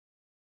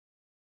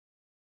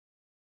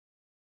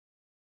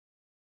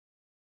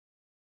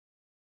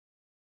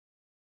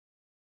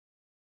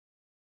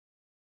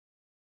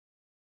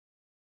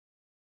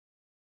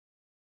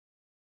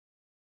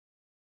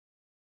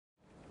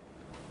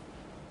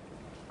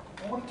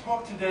I want to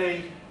talk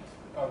today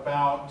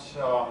about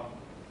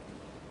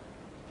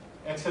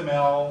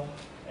XML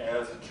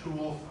as a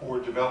tool for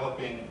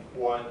developing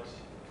what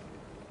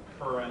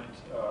current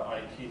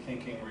IT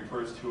thinking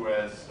refers to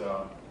as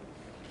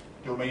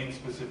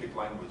domain-specific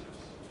languages.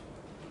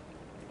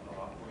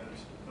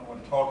 I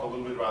want to talk a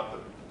little bit about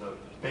the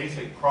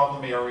basic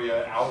problem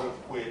area out of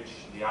which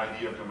the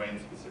idea of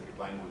domain-specific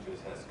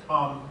languages has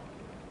come,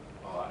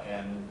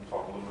 and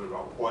talk a little bit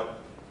about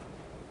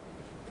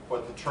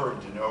what the term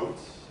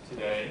denotes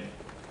today,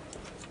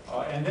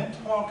 and then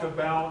talk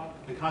about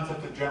the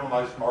concept of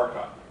generalized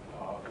markup,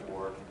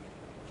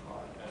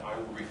 and I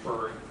will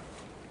refer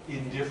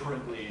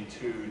indifferently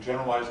to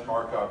generalized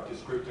markup,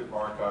 descriptive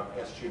markup,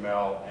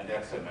 SGML, and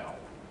XML.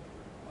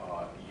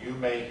 You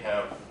may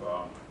have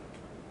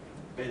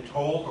been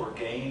told or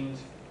gained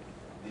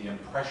the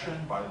impression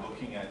by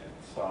looking at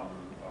some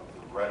of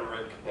the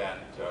rhetoric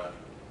that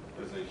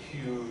there's a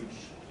huge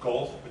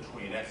gulf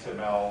between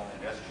XML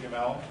and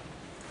SGML.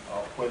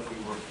 When we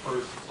were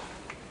first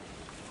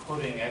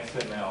putting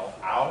XML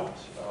out,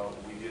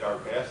 we did our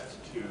best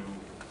to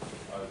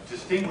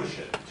distinguish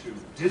it, to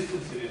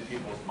distance it in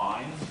people's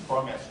minds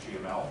from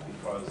SGML,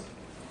 because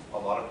a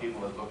lot of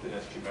people had looked at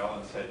SGML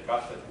and said,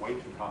 gosh, that's way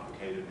too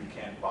complicated, we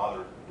can't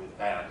bother with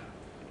that.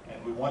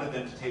 And we wanted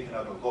them to take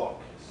another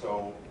look.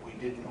 So we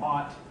did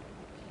not,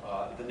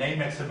 the name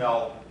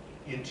XML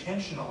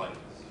intentionally,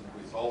 this is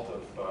a result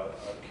of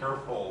a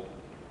careful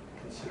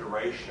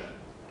consideration,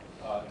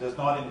 does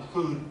not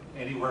include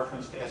any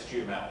reference to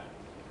SGML.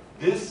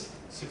 This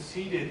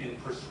succeeded in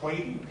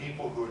persuading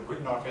people who had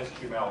written off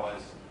SGML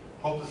as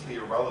hopelessly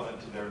irrelevant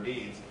to their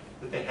needs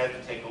that they had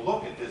to take a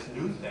look at this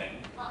new thing.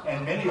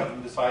 And many of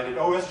them decided,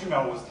 oh,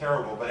 SGML was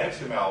terrible, but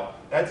XML,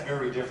 that's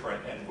very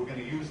different, and we're going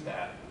to use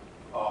that.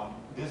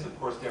 This, of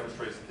course,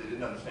 demonstrates that they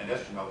didn't understand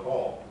SGML at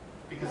all,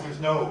 because there's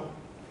no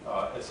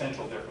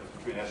essential difference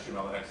between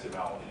SGML and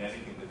XML in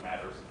anything that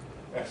matters.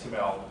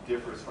 XML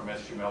differs from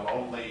SGML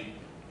only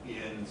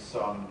in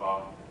some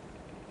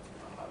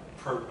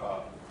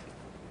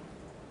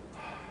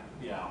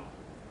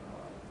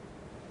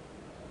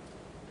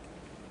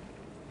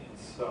in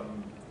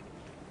some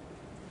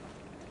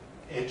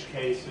edge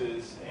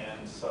cases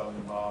and some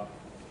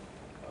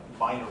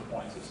minor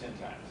points of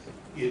syntax.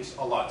 It's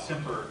a lot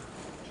simpler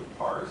to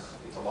parse.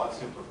 It's a lot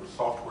simpler for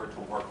software to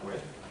work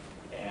with,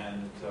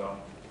 and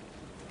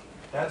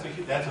that's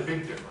a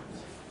big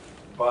difference.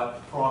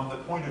 But from the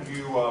point of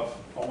view of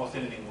almost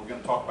anything we're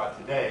going to talk about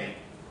today,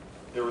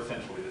 they're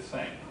essentially the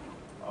same.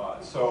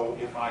 So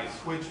if I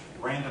switch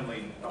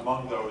randomly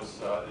among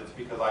those, it's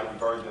because I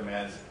regard them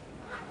as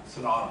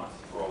synonymous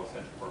for all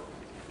essential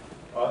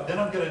purposes. Then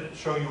I'm going to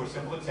show you a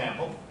simple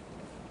example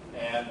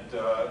and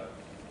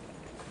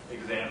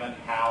examine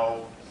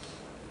how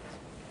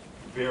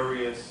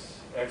various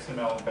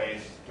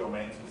XML-based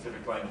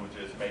domain-specific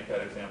languages make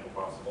that example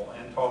possible,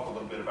 and talk a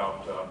little bit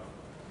about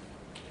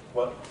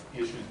what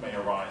issues may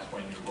arise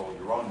when you roll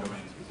your own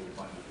domain-specific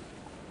languages.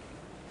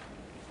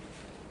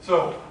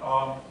 So,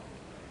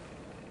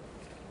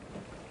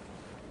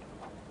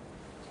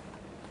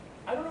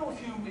 I don't know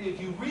if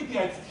you read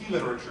the IT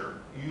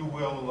literature, you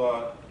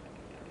will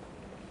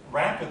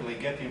rapidly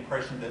get the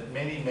impression that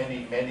many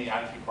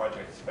IT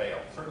projects fail.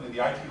 Certainly the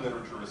IT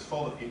literature is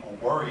full of people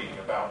worrying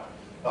about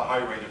the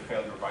high rate of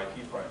failure of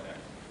IT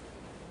projects.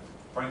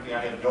 Frankly,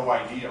 I have no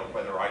idea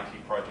whether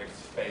IT projects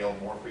fail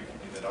more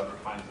frequently than other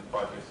kinds of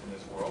projects in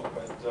this world,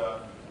 but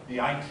the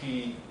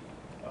IT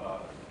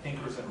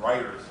thinkers and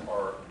writers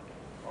are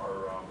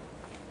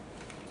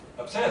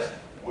obsessed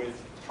with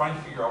trying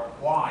to figure out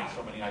why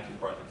so many IT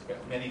projects fail.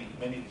 Many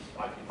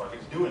IT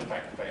projects do in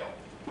fact fail,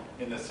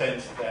 in the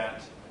sense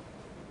that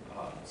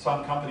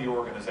some company or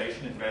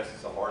organization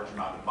invests a large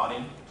amount of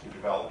money to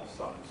develop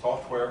some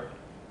software,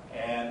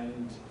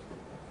 and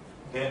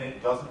then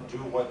it doesn't do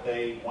what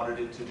they wanted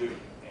it to do,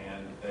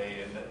 and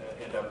they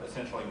end up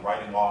essentially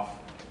writing off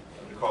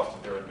the cost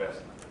of their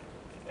investment.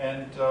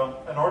 And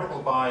an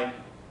article by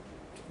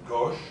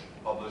Ghosh,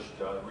 published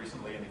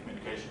recently in the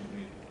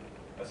Communications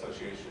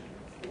Association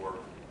for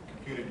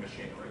Computing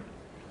Machinery,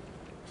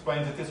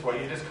 explains it this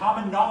way: it is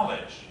common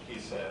knowledge, he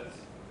says,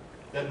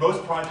 that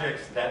most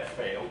projects that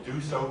fail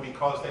do so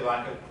because they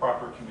lack a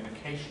proper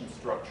communication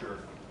structure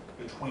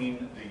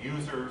between the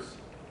users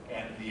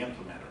and the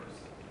implementers.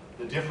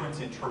 The difference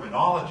in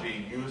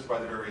terminology used by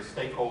the various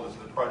stakeholders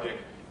of the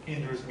project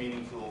hinders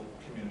meaningful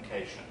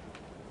communication.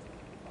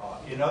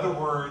 In other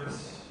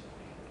words,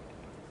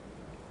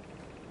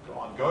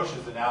 on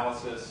Ghosh's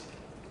analysis,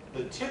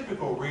 the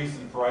typical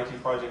reason for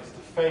IT projects to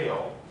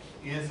fail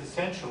is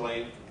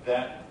essentially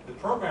that the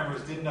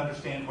programmers didn't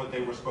understand what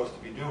they were supposed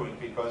to be doing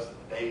because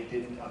they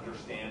didn't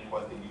understand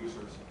what the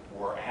users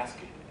were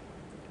asking.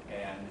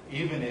 And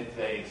even if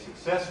they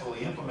successfully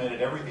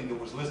implemented everything that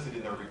was listed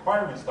in their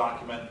requirements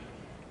document,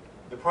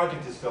 the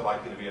project is still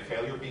likely to be a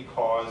failure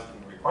because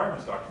the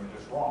requirements document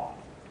is wrong.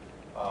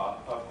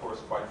 Of course,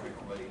 quite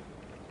frequently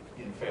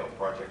in failed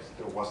projects,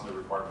 there wasn't a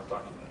requirements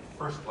document in the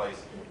first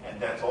place, and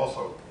that's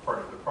also part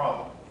of the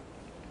problem.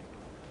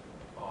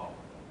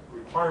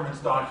 requirements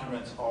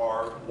documents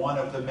are one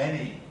of the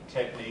many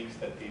techniques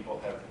that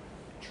people have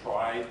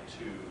tried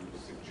to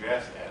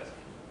suggest as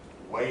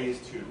ways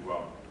to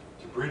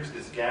bridge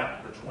this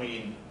gap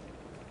between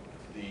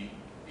the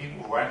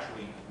people who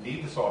actually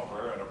need the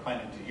software and are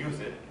planning to use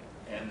it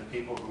and the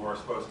people who are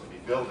supposed to be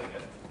building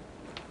it.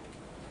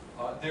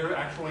 There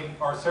actually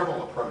are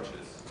several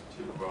approaches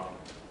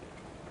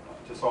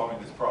to solving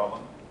this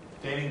problem,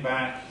 dating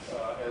back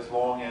as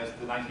long as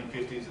the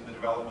 1950s and the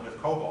development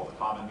of COBOL, the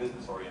Common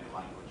Business-Oriented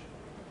Language,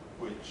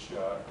 which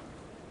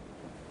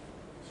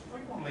is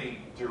frequently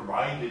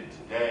derided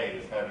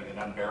today as having an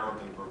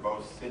unbearably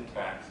verbose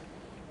syntax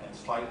and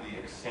slightly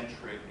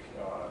eccentric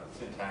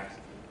syntax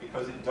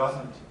because it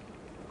doesn't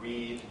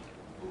read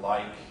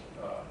like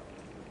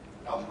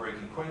algebraic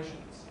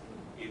equations.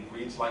 It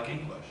reads like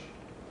English.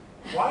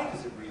 Why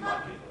does it read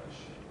like English?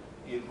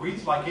 It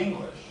reads like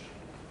English.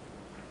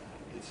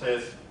 It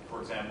says,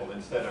 for example,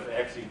 instead of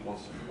x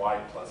equals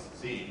y plus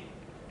z,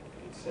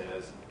 it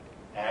says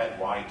add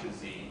y to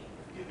z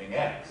giving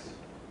x.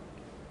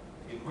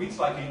 It reads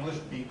like English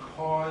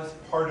because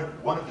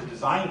one of the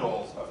design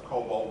goals of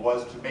COBOL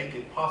was to make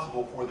it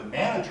possible for the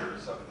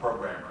managers of the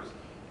programmers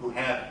who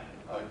had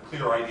a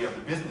clear idea of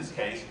the business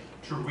case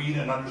to read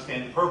and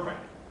understand the program.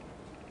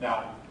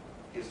 Now,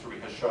 history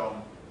has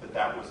shown that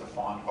that was a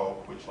fond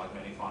hope, which, like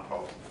many fond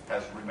hopes,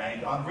 has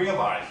remained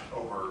unrealized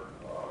over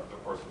the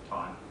course of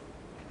time.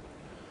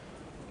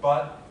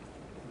 But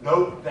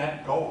note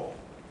that goal.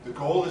 The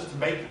goal is to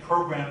make the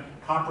program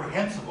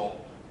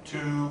comprehensible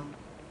to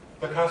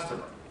the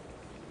customer.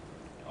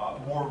 A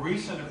more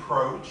recent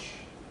approach,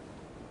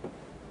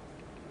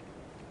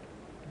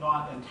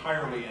 not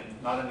entirely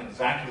and not in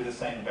exactly the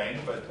same vein,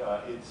 but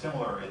it's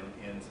similar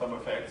in some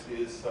effects,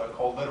 is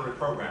called literate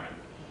programming.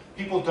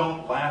 People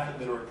don't laugh at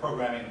literate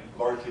programming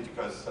largely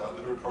because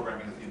literate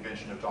programming is the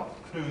invention of Donald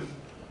Knuth,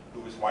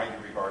 who is widely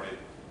regarded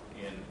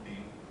in the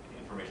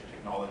information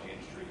technology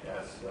industry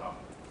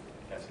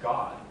as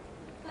God.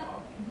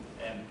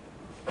 And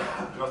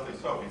justly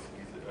so,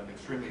 he's an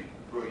extremely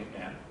brilliant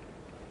man.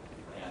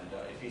 And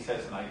if he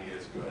says an idea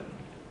is good,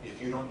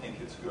 if you don't think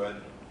it's good,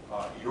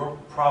 your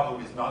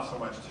problem is not so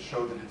much to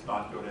show that it's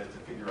not good as to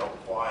figure out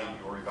why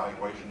your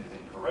evaluation is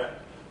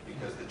incorrect.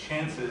 Because the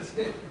chances,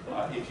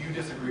 if you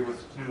disagree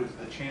with Knuth,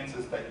 the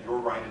chances that you're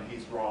right and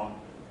he's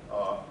wrong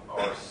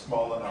are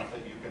small enough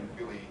that you can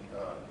really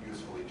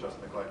usefully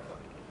just neglect them.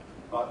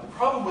 The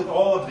problem with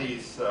all of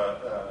these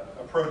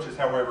approaches,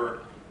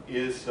 however,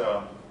 is,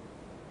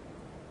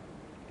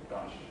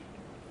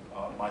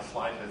 my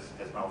slide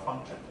has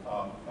malfunctioned,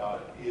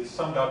 is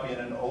summed up in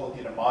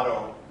a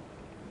motto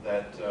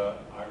that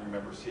I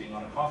remember seeing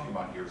on a coffee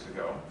mug years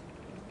ago.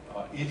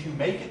 If you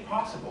make it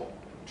possible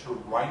to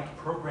write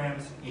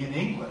programs in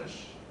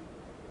English,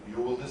 you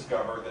will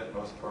discover that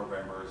most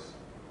programmers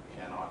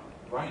cannot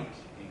write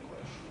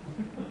English.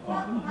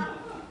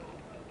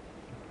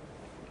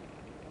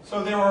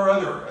 So there are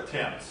other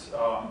attempts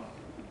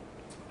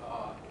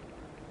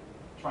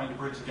trying to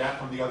bridge the gap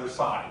from the other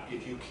side.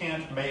 If you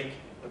can't make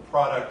the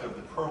product of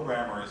the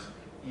programmers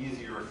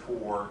easier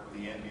for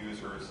the end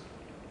users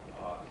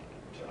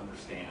to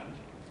understand,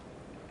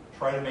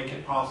 try to make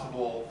it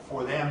possible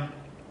for them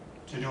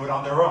to do it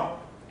on their own.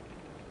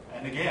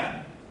 And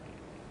again,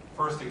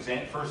 first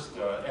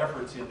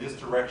efforts in this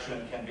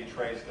direction can be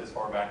traced as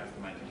far back as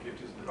the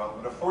 1950s, the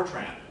development of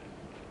Fortran,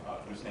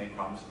 whose name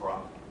comes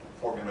from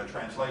formula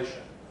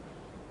translation.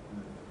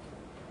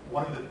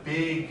 One of the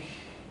big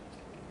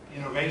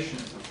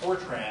innovations of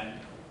Fortran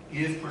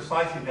is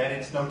precisely that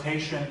its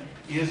notation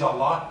is a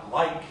lot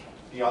like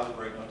the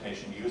algebraic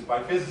notation used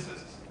by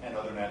physicists and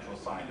other natural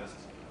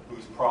scientists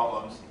whose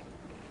problems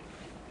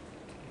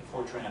the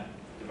Fortran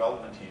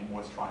development team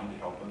was trying to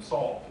help them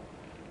solve.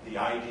 The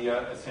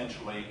idea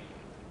essentially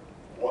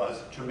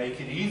was to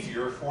make it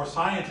easier for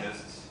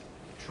scientists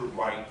to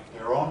write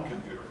their own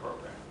computer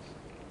programs.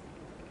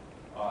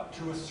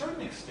 To a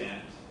certain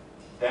extent,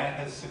 that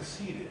has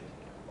succeeded.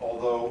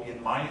 Although,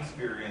 in my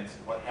experience,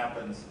 what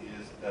happens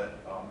is that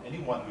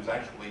anyone who's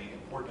actually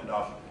important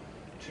enough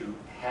to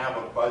have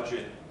a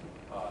budget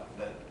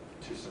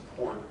to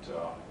support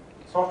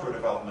software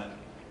development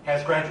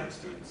has graduate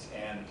students,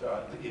 and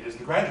it is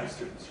the graduate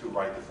students who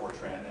write the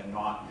Fortran and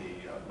not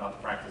the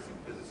practicing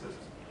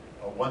physicists.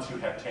 Once you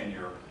have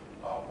tenure,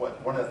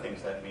 one of the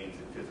things that means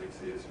in physics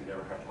is you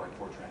never have to write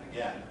Fortran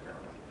again,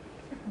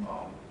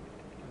 apparently.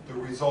 The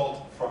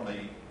result from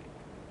the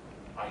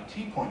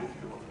IT point of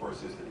view, of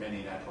course, is that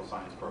many natural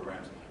science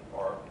programs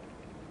are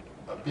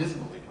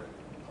abysmally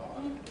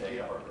written.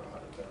 They're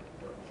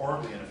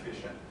horribly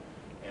inefficient,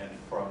 and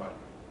from a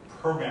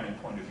programming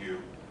point of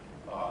view,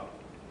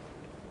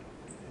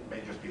 it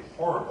may just be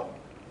horrible,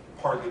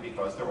 partly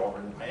because they're all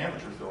written by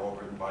amateurs, they're all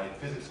written by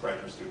physics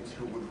graduate students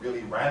who would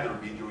really rather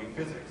be doing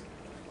physics.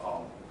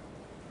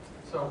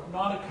 So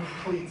not a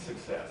complete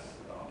success.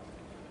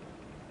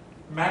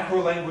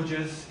 Macro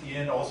languages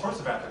in all sorts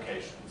of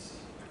applications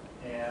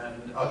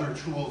and other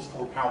tools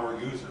for power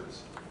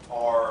users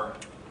are,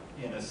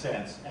 in a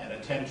sense, an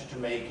attempt to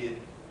make it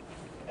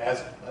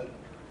as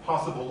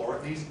possible, or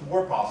at least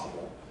more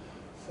possible,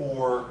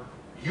 for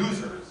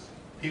users,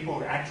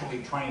 people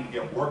actually trying to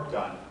get work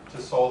done to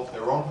solve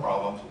their own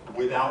problems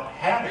without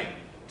having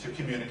to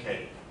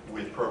communicate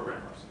with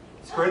programmers.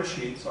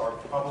 Spreadsheets are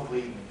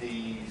probably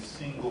the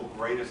single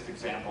greatest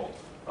example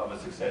of a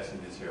success in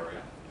this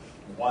area.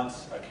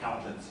 Once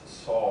accountants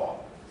saw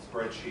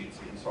spreadsheets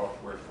in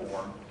software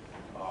form,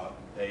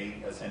 they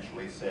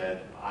essentially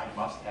said, I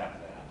must have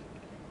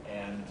that.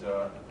 And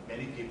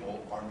many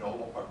people are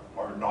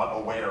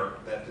not aware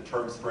that the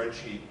term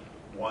spreadsheet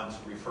once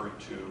referred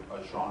to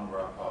a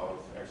genre of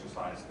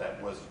exercise that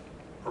was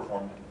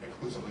performed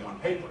exclusively on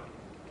paper,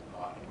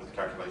 with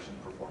calculations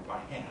performed by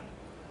hand.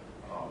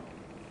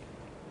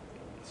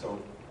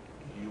 So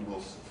you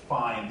will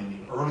find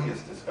in the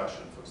earliest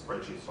discussions of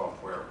spreadsheet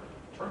software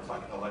terms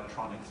like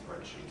electronic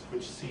spreadsheets,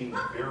 which seem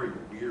very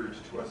weird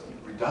to us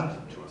and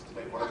redundant to us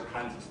today. What other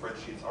kinds of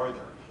spreadsheets are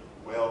there?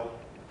 Well,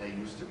 they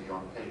used to be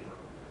on paper,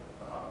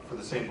 for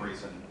the same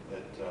reason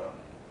that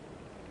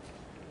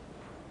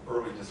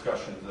early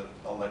discussions of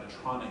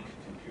electronic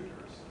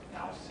computers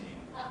now seem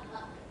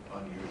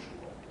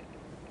unusual.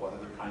 What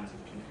other kinds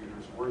of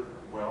computers were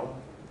there? Well,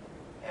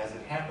 as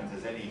it happens,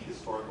 as any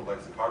historical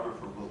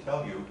lexicographer will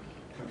tell you,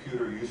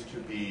 computer used to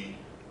be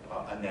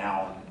a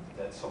noun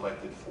that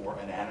selected for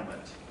an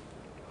animate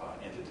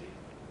entity.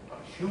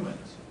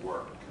 Humans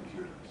were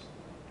computers.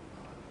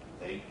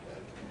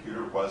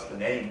 Computer was the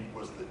name,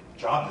 was the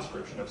job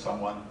description of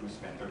someone who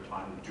spent their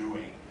time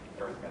doing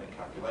arithmetic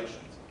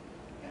calculations.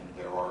 And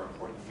there are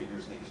important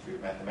figures in the history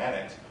of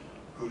mathematics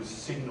whose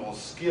signal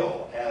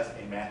skill as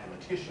a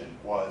mathematician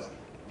was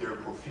their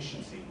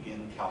proficiency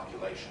in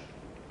calculation.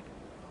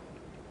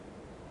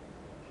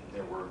 And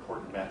there were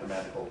important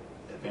mathematical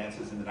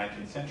advances in the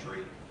 19th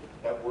century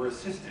that were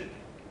assisted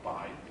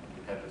by,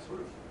 you had a sort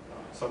of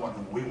someone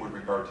whom we would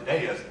regard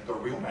today as the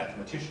real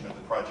mathematician of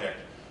the project,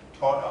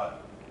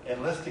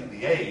 enlisting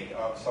the aid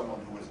of someone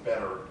who was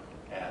better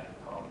at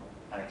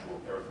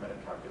actual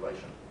arithmetic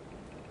calculation.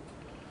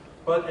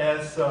 But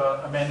as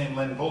a man named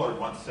Len Bullard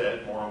once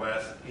said, more or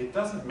less, it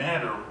doesn't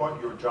matter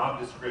what your job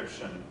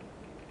description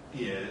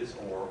is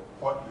or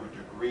what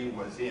your degree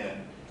was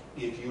in,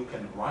 if you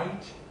can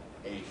write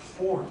a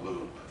for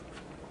loop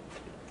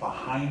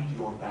behind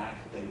your back,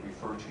 they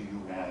refer to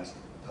you as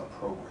the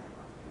programmer.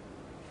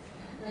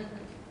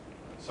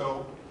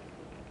 So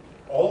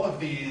all of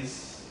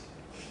these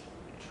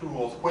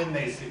tools, when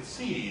they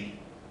succeed,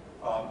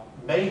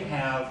 may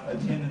have a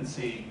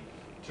tendency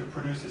to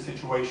produce a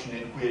situation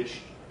in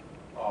which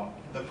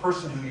the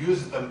person who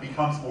uses them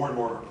becomes more and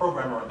more of a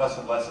programmer and less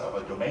of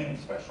a domain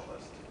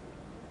specialist.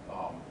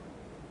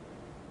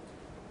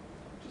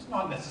 Which is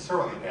not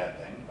necessarily a bad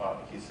thing,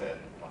 he said,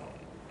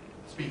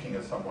 speaking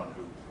as someone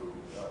who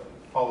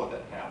followed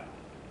that path.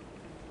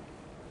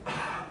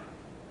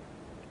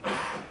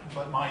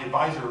 But my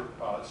advisor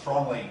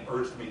strongly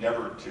urged me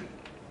never to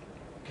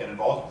get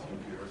involved with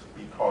computers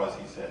because,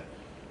 he said,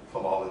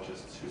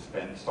 philologists who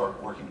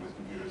start working with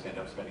computers end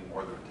up spending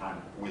more of their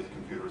time with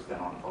computers than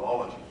on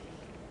philology.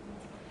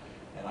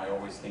 And I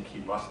always think he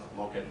must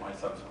look at my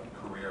subsequent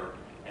career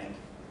and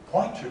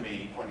point to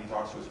me when he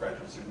talks to his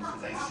graduate students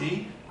and say,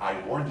 see, I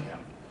warned him.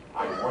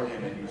 I warned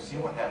him, and you see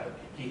what happened.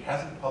 He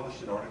hasn't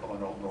published an article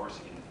in Old Norse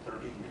in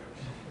 30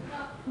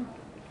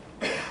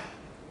 years.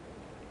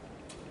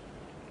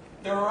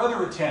 There are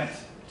other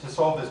attempts to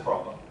solve this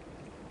problem.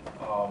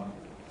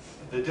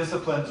 The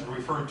disciplines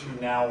referred to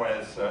now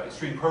as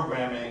extreme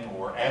programming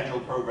or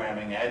agile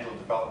programming, agile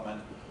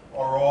development,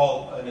 are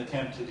all an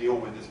attempt to deal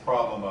with this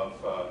problem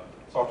of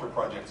software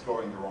projects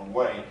going their own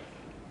way,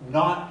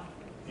 not,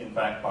 in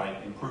fact, by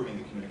improving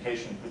the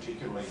communication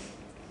particularly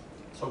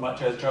so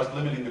much as just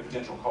limiting the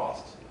potential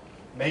costs,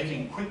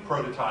 making quick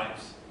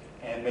prototypes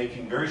and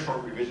making very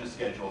short revision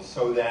schedules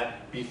so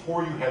that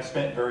before you have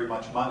spent very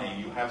much money,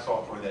 you have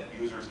software that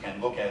users can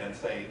look at and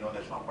say, no,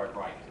 that's not quite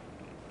right,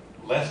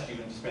 lest you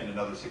spend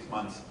another 6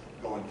 months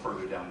going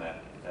further down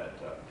that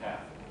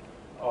path.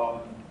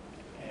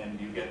 And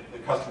you get the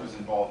customers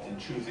involved in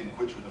choosing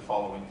which of the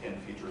following 10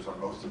 features are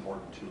most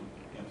important to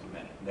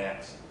implement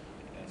next,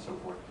 and so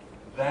forth.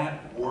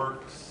 That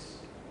works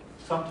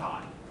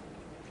sometime,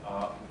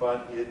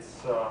 but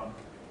it's, I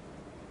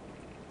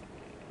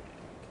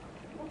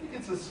don't think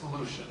it's a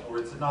solution, or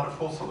it's not a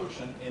full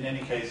solution. In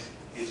any case,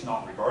 it's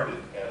not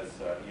regarded as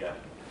yet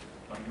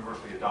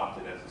universally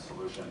adopted as a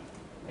solution.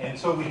 And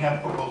so we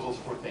have proposals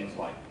for things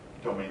like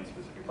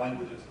domain-specific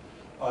languages.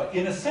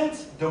 In a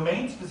sense,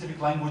 domain-specific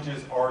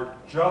languages are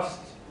just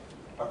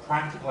a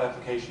practical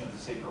application of the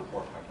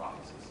Sperberg-McQueen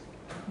hypothesis.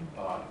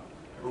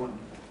 Everyone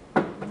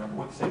remember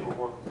what the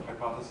Sperberg-McQueen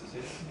hypothesis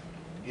is?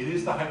 It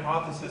is the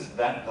hypothesis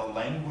that the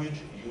language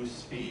you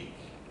speak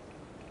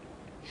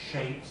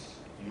shapes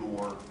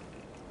your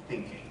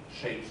thinking,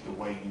 shapes the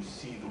way you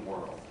see the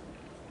world.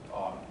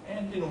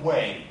 And in a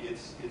way,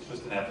 it's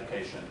just an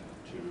application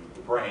to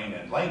the brain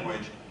and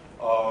language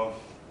of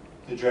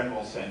the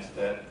general sense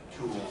that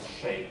tools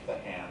shape the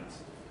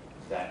hands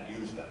that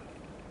use them,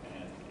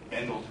 and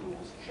mental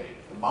tools shape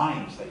the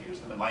minds that use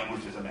them, and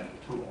language is a mental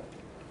tool.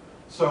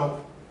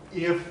 So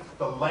if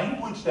the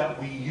language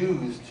that we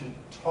use to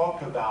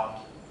talk about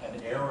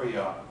an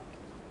area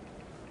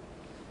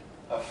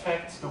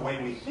affects the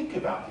way we think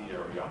about the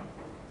area,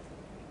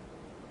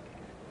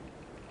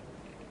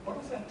 what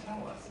does that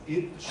tell us?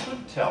 It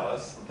should tell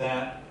us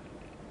that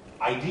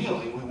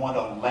ideally we want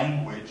a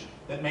language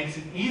that makes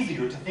it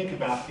easier to think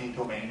about the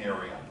domain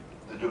area,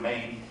 the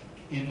domain,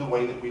 in the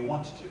way that we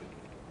want to.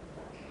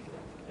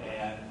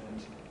 And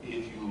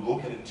if you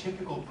look at a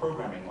typical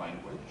programming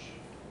language,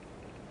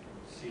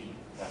 C,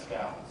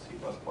 Pascal, C++,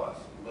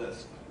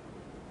 Lisp,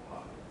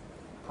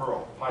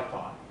 Perl,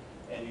 Python,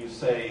 and you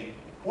say,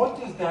 what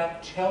does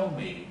that tell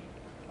me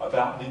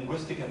about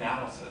linguistic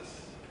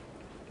analysis?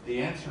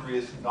 The answer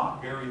is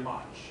not very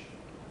much.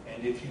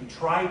 And if you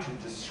try to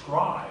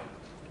describe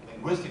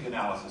linguistic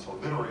analysis or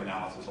literary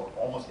analysis or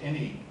almost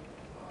anything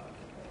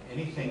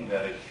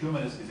that a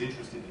humanist is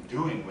interested in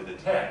doing with a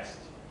text,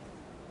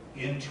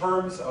 in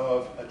terms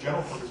of a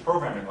general purpose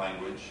programming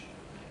language,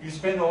 you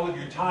spend all of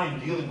your time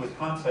dealing with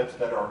concepts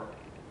that are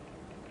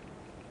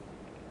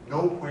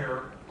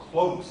nowhere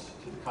close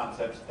to the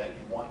concepts that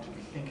you want to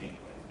be thinking with.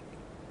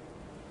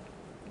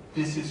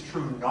 This is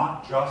true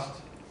not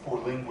just for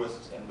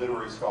linguists and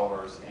literary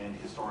scholars and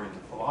historians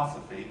of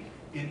philosophy.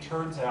 It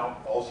turns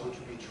out also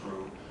to be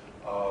true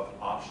of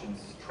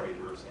options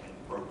traders and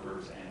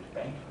brokers and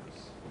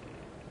bankers.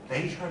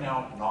 They turn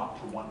out not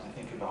to want to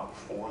think about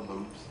for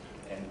loops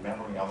and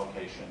memory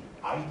allocation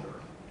either.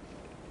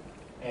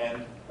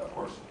 And of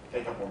course,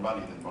 they have more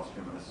money than most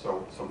humanists,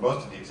 so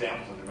most of the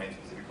examples of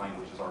domain-specific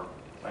languages are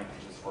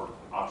languages for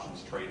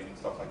options trading and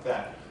stuff like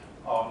that.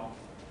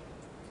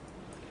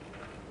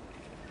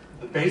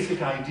 The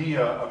basic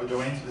idea of a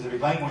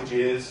domain-specific language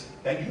is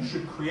that you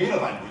should create a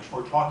language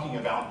for talking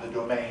about the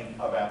domain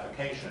of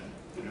application,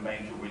 the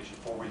domain for which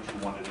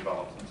you want to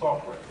develop some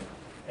software.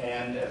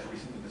 And as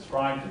recently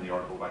described in the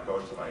article by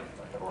Ghosh that I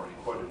have already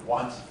quoted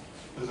once,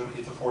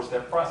 it's a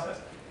four-step process.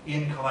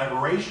 In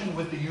collaboration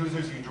with the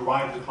users, you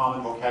derive the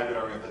common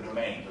vocabulary of the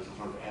domain. There's a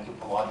sort of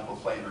anthropological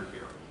flavor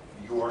here.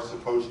 You are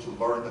supposed to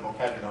learn the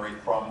vocabulary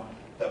from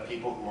the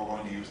people who are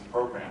going to use the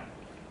program.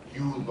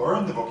 You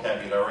learn the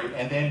vocabulary,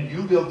 and then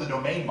you build the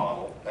domain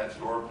model. That's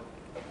your,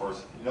 of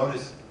course,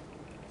 notice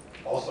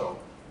also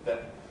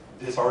that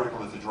this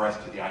article is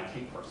addressed to the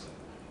IT person.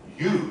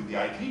 You, the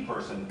IT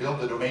person, build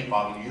the domain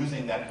model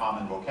using that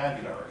common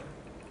vocabulary.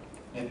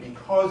 And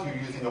because you're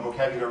using a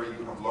vocabulary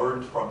you have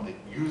learned from the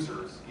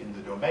users in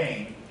the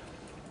domain,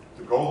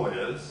 the goal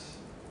is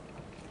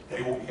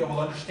they will be able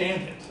to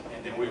understand it,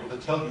 and they will be able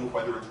to tell you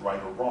whether it's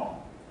right or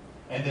wrong.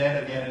 And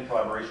then again, in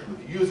collaboration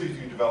with the users,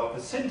 you develop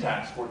a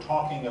syntax for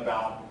talking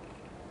about,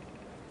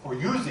 for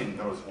using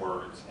those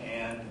words,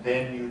 and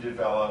then you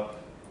develop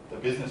the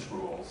business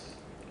rules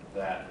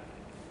that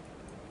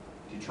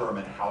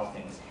determine how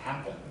things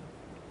happen.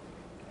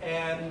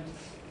 And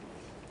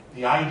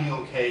the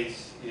ideal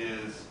case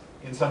is,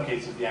 in some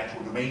cases, the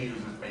actual domain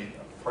users may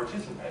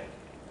participate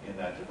in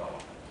that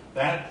development.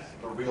 That's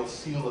the real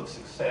seal of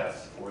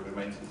success for a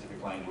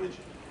domain-specific language,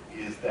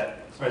 is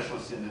that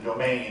specialists in the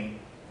domain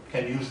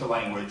can use the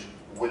language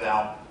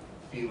without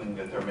feeling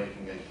that they're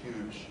making a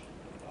huge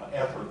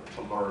effort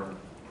to learn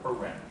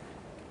programming.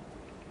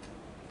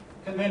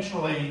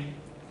 Conventionally,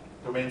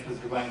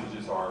 domain-specific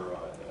languages are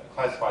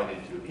classified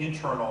into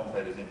internal,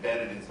 that is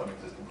embedded in some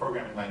existing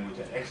programming language,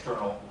 and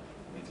external,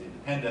 means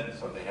independent,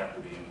 so they have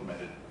to be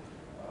implemented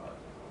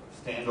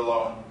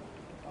standalone.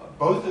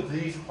 Both of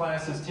these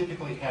classes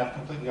typically have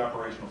completely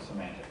operational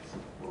semantics.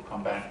 We'll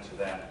come back to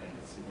that and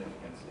its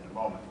significance in a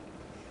moment.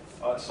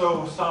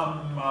 So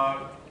some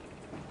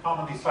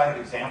commonly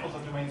cited examples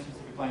of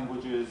domain-specific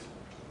languages,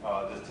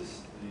 the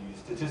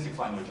statistics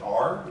language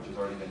R, which has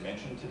already been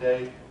mentioned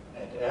today,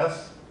 and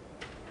S,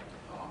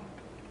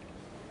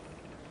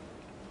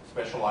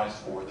 specialized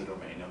for the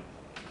domain of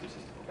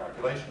statistical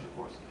calculations, of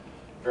course.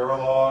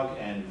 Verilog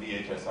and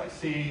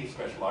VHSIC,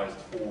 specialized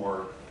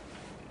for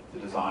the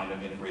design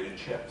of integrated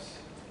chips.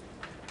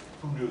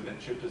 Who knew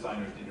that chip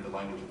designers needed a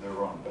language of their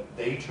own? But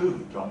they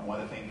too don't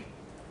want to think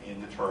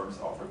in the terms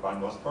offered by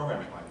most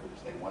programming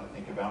languages. They want to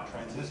think about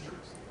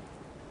transistors.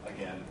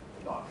 Again,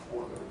 not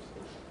for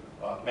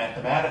those.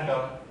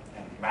 Mathematica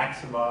and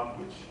Maxima,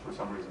 which for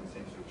some reason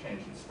seems to have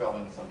changed its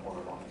spelling some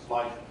point along its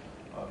life.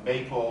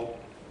 Maple,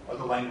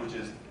 other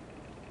languages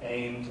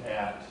aimed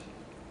at,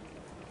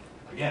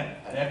 again,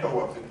 an echo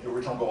of the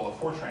original goal of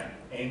Fortran,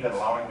 aimed at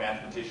allowing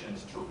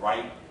mathematicians to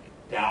write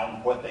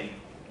down what they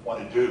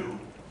want to do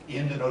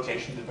in the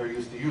notation that they're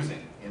used to using,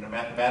 in a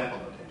mathematical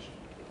notation.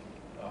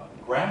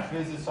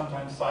 GraphViz is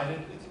sometimes cited.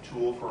 It's a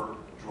tool for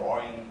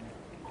drawing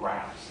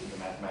graphs in the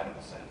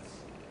mathematical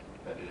sense.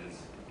 That is,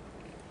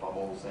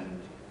 bubbles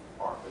and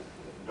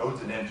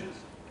nodes and edges,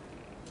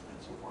 and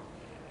so forth.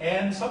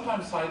 And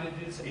sometimes cited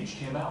is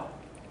HTML,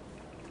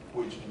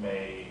 which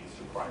may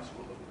surprise you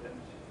a little bit.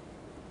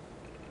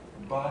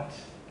 But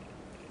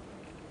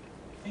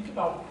think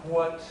about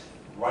what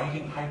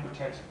writing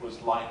hypertext was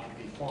like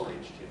before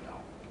HTML.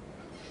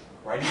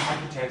 Writing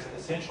hypertext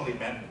essentially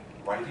meant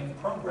writing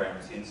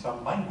programs in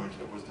some language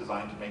that was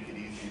designed to make it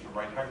easy to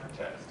write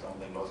hypertext,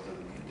 only most of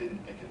them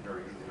didn't make it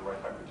very easy to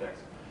write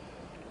hypertext.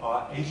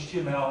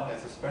 HTML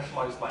as a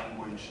specialized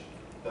language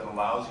that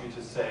allows you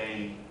to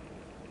say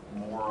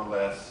more or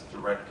less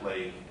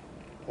directly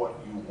what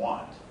you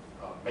want.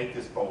 Make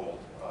this bold,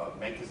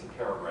 make this a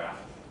paragraph,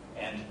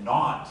 and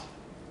not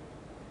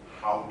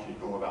how to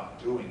go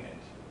about doing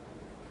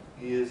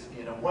it, is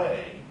in a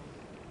way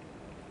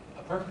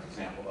a perfect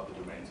example of a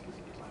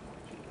domain-specific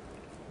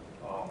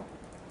language.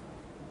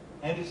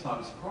 And it's not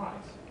a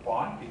surprise.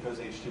 Why? Because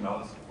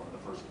HTML is one of the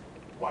first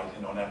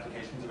widely known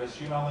applications of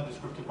HTML and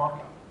descriptive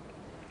markup.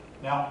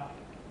 Now,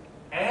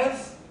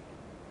 as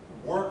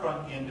work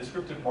in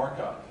descriptive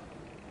markup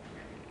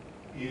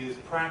is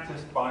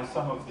practiced by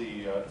some of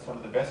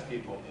the best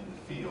people in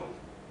the field,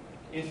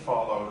 it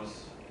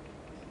follows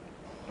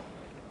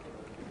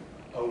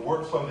a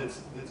workflow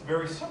that's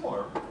very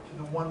similar to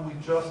the one we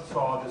just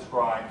saw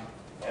described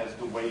as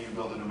the way you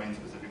build a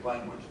domain-specific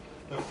language.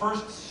 The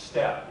first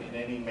step in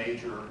any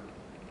major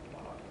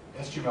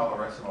HTML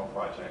or XML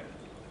project,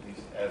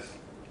 as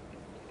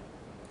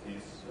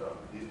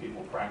these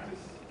people practice,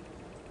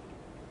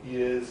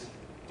 is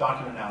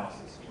document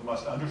analysis. You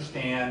must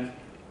understand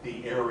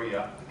the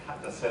area,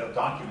 the set of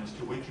documents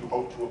to which you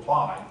hope to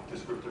apply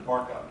descriptive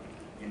markup.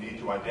 You need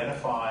to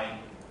identify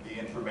the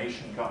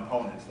information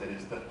components, that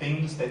is, the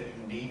things that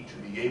you need to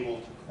be able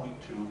to point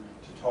to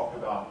talk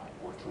about,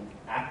 or to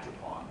act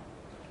upon.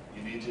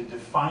 You need to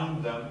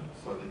define them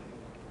so that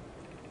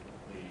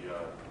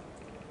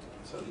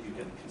you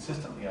can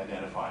consistently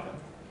identify them.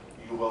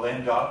 You will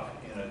end up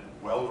in a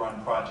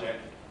well-run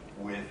project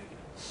with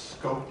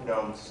scope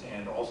notes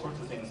and all sorts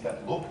of things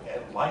that look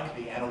like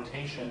the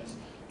annotations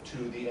to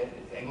the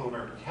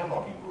Anglo-American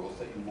cataloging rules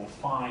that you will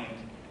find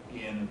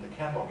in the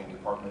cataloging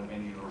department of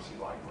any university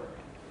library.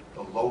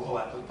 The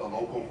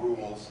local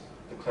rules,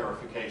 the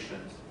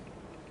clarifications,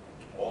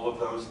 all of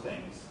those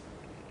things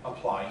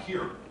apply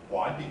here.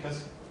 Why?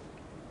 Because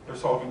they're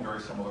solving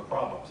very similar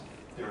problems.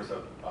 There's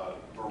a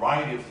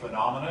variety of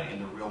phenomena in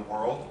the real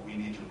world. We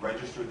need to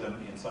register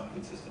them in some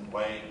consistent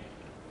way.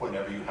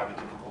 Whenever you have a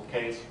difficult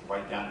case,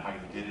 write down how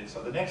you did it,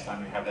 so the next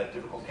time you have that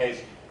difficult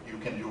case, you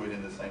can do it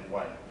in the same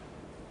way.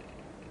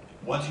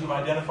 Once you've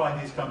identified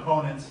these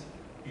components,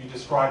 you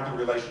describe the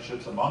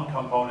relationships among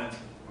components,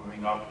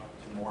 moving up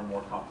to more and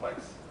more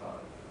complex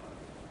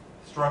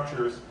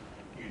structures.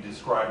 You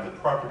describe the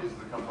properties of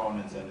the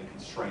components and the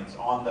constraints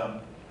on them.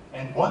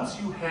 And once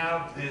you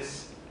have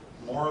this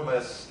more or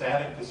less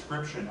static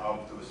description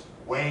of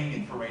the way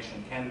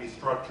information can be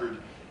structured,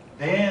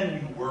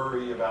 then you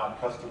worry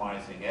about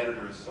customizing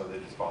editors so that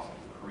it's possible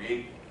to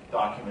create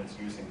documents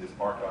using this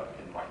markup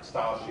and write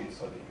style sheets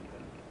so that you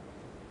can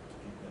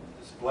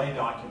display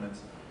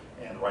documents,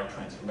 and write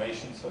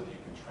transformations so that you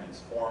can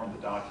transform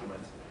the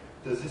documents.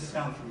 Does this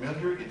sound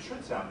familiar? It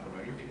should sound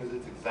familiar because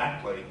it's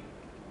exactly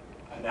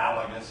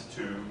analogous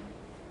to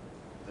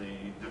the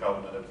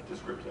development of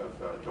descriptive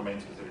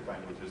domain-specific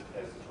languages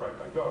as described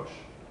by Ghosh.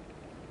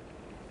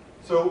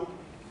 So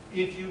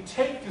if you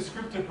take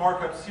descriptive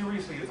markup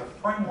seriously as a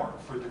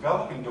framework for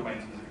developing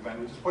domain-specific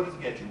languages, what does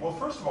it get you? Well,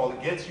 first of all,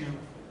 it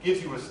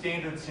gives you a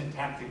standard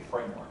syntactic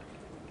framework.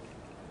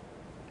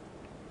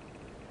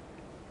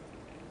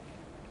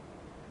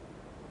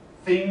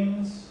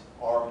 Things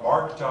are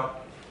marked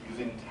up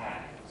using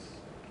tags.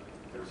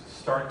 There's a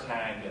start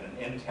tag and an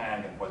end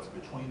tag, and what's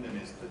between them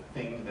is the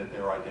thing that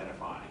they're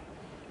identifying.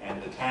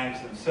 And the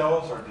tags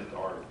themselves are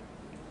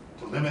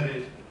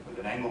delimited with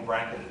an angle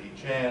bracket at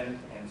each end,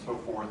 and so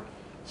forth.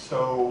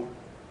 So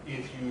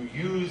if you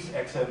use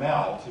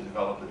XML to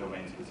develop a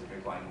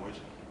domain-specific language,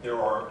 there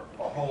are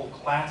a whole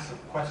class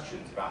of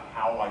questions about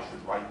how you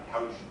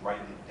should write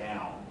it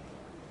down,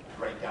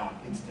 write down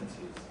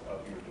instances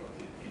of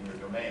in your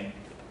domain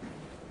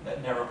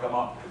that never come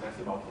up because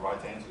XML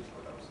provides answers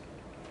for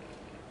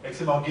those.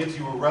 XML gives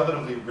you a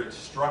relatively rich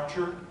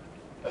structure.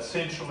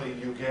 Essentially,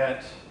 you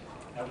get,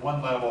 at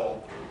one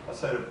level, a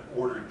set of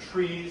ordered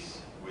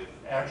trees with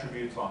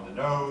attributes on the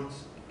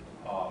nodes.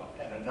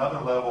 At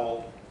another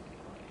level,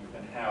 you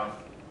can have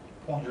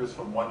pointers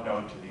from one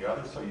node to the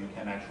other, so you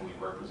can actually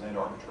represent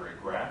arbitrary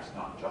graphs,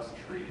 not just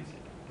trees.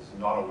 This is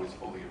not always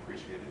fully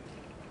appreciated.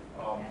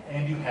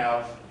 And you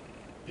have,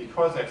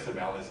 because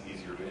XML is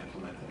easier to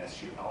implement than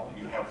SQL,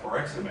 you have for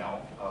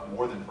XML,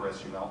 more than for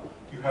SQL,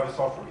 you have a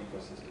software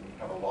ecosystem. You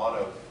have a lot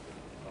of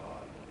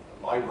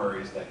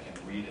libraries that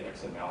can read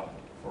XML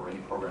for any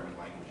programming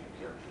language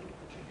you care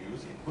to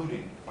use,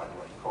 including, by the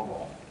way,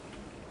 COBOL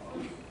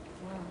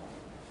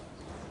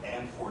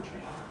and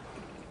Fortran.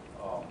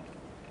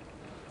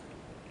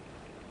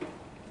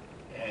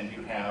 And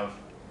you have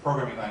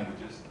programming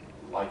languages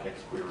like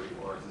XQuery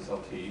or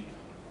XSLT,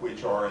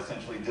 which are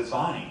essentially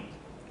designed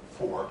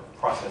for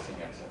processing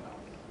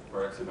XML,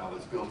 where XML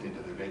is built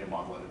into the data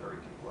model at a very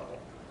deep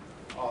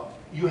level.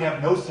 You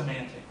have no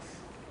semantics.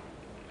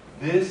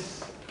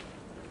 This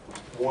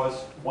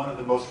was one of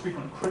the most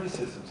frequent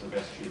criticisms of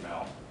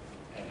HTML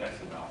and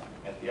XML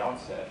at the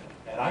outset,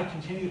 and I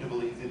continue to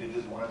believe that it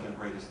is one of their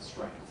greatest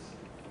strengths.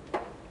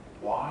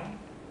 Why?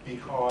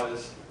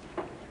 Because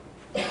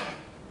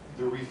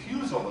the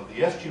refusal of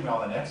the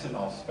HTML and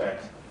XML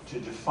specs to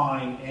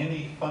define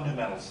any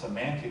fundamental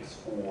semantics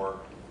for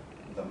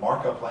the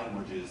markup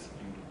languages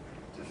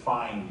you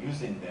define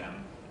using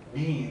them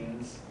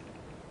means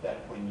that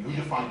when you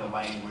define the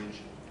language,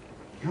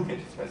 you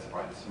get to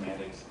specify the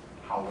semantics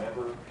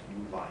however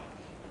you like.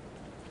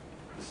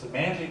 The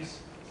semantics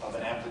of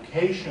an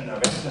application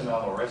of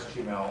XML or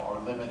SGML are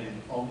limited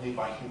only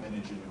by human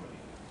ingenuity.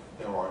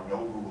 There are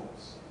no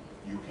rules.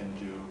 You can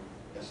do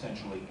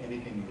essentially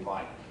anything you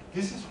like.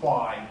 This is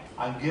why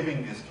I'm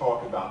giving this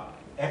talk about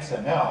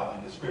XML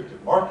and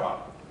descriptive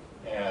markup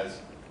as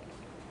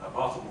a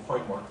possible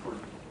framework for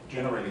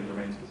generating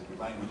domain-specific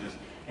languages,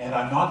 and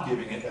I'm not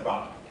giving it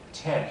about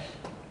TEX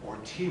or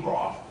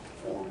TROF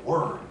or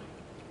Word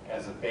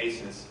as a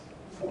basis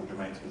for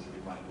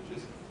domain-specific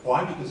languages.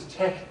 Why? Because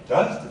TEX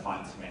does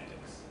define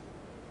semantics,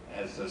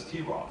 as does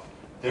TROF.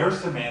 Their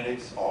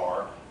semantics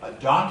are a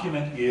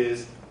document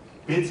is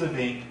bits of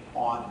ink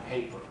on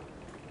paper,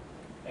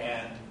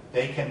 and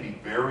they can be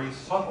very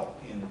subtle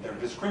in their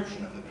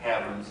description of the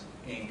patterns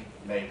ink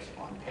makes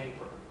on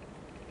paper.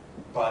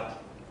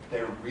 But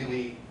they're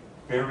really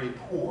very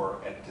poor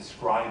at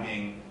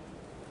describing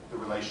the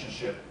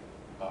relationship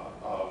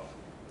of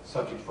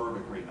subject-verb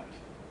agreement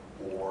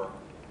or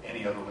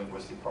any other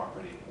linguistic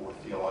property or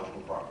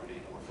theological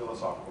property or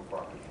philosophical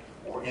property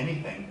or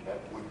anything that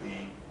would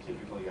be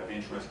typically of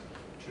interest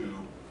to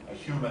a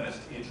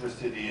humanist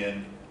interested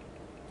in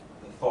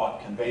the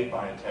thought conveyed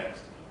by a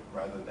text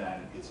rather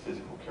than its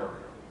physical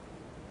carrier.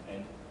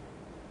 And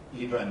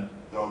even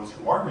those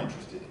who are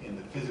interested in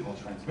the physical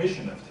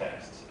transmission of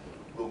texts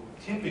will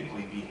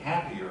typically be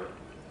happier,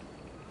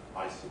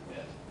 I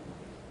submit,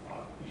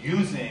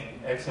 using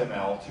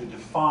XML to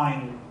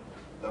define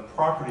the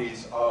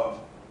properties of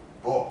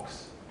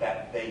books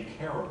that they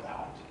care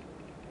about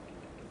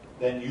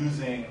than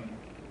using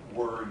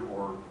Word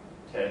or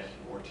TEX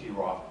or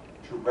TROF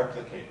to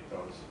replicate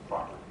those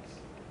properties.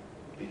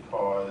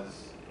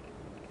 Because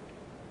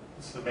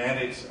the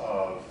semantics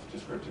of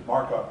descriptive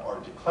markup are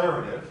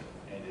declarative,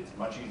 and it's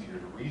much easier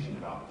to reason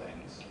about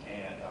things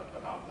and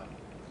about them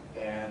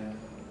than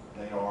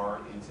they are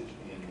in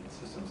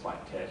systems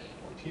like TEX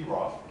or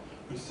TROF,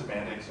 whose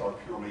semantics are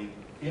purely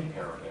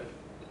imperative.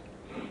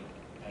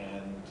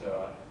 And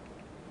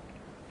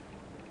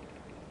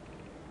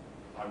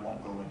I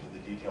won't go into the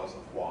details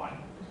of why.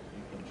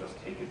 You can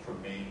just take it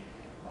from me.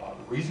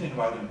 Reasoning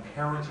about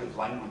imperative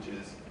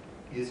languages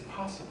is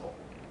possible,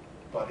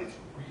 but it's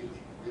really,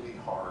 really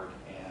hard,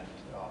 and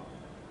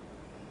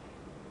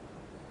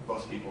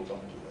most people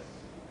don't do it.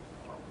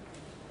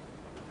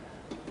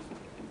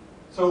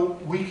 So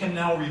we can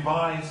now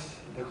revise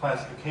the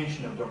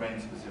classification of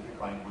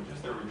domain-specific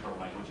languages. There are internal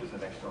languages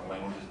and external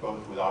languages,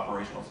 both with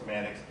operational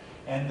semantics,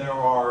 and there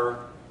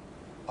are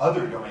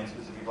other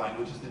domain-specific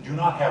languages that do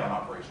not have an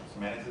operational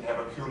semantics, that have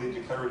a purely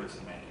declarative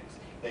semantics.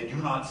 They do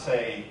not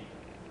say,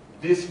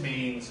 this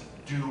means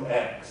do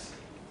X.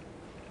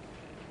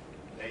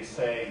 They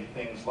say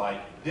things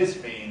like,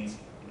 this means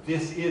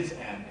this is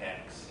an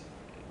X.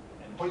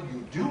 And what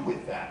you do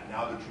with that,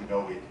 now that you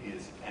know it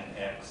is an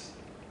X,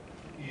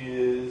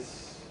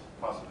 is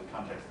possibly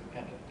context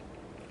dependent.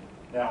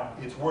 Now,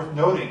 it's worth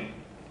noting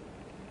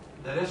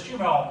that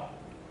SGML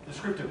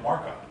descriptive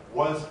markup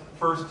was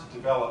first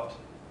developed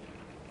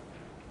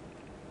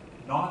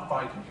not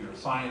by computer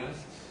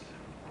scientists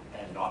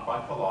and not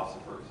by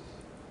philosophers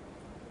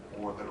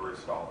or literary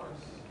scholars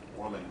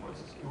or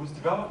linguists. It was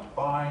developed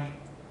by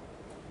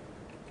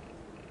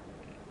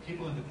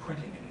people in the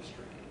printing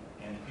industry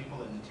and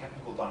people in the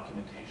technical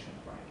documentation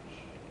branch.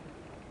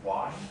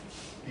 Why?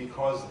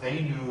 Because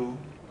they knew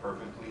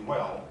perfectly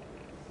well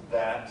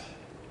that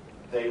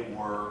they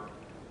were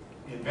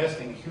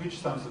investing huge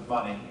sums of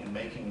money in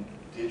making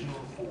digital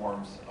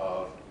forms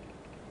of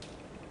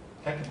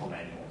technical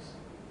manuals.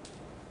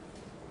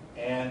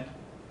 And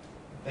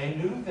they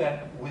knew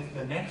that with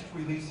the next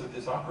release of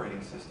this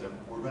operating system,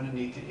 we're going to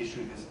need to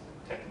issue this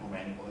technical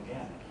manual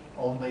again.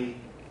 Only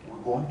we're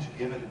going to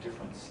give it a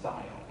different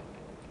style.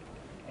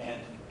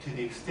 And to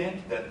the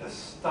extent that the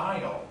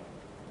style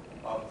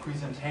of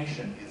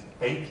presentation is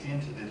baked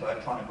into the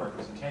electronic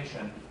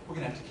representation, we're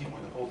going to have to keep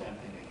with the whole damn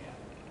thing again.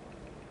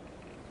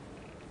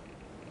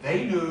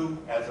 They knew,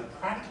 as a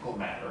practical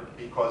matter,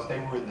 because they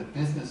were in the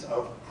business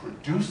of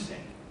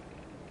producing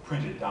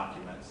printed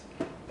documents,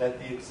 that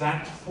the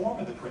exact form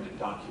of the printed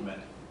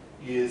document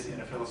is,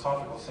 in a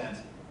philosophical sense,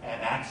 an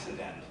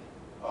accident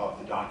of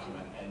the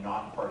document and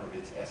not part of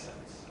its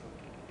essence.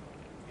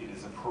 It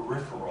is a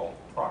peripheral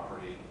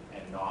property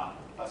and not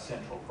a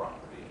central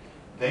property.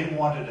 They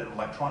wanted an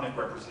electronic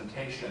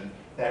representation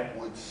that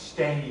would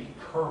stay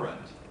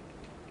current,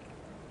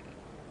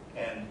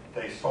 and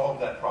they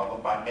solved that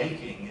problem by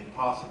making it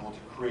possible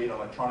to create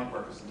electronic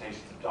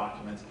representations of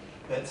documents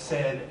that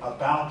said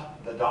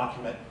about the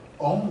document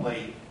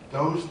only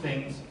those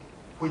things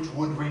which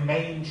would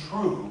remain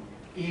true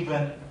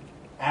even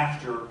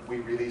after we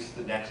release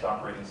the next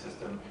operating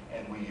system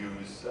and we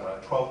use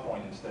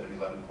 12-point instead of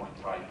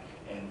 11-point type,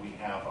 and we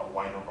have a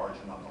wider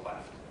margin on the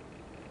left.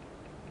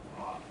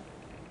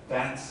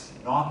 That's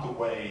not the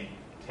way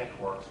TeX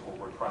works, or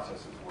word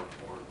processors work,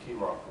 or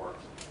TROF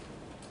works.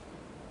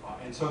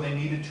 And so they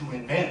needed to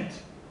invent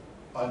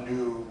a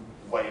new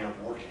way of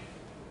working.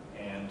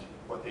 And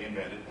what they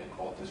invented, they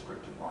called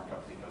descriptive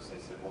markup, because they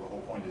said, well, the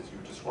whole point is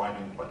you're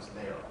describing what's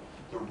there.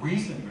 The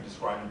reason you're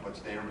describing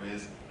what's there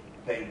is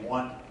they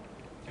want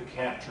to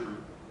capture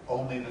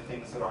only the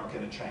things that aren't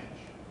going to change.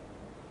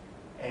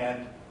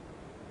 And,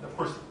 of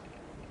course,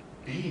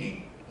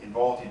 being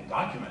involved in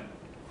document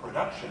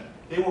production,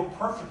 they were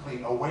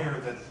perfectly aware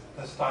that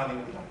the styling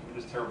of a document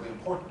is terribly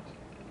important.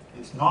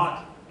 It's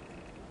not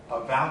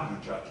a value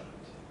judgment.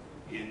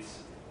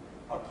 It's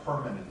a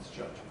permanence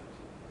judgment.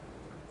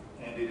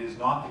 And it is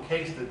not the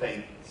case that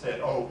they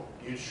said, oh,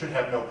 you should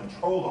have no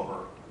control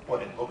over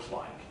what it looks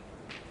like.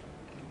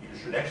 You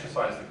should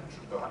exercise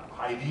the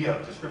idea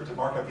of descriptive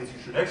markup is you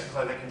should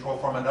exercise that control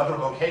from another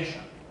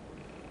location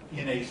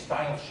in a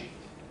style sheet.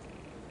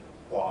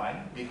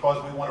 Why?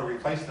 Because we want to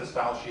replace the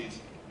style sheets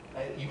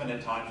even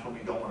at times when we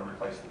don't want to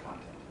replace the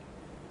content.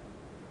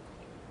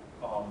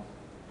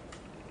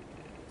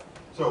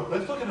 So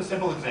let's look at a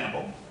simple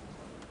example.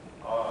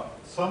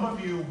 Some of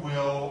you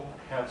will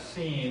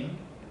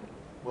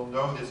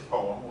know this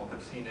poem, will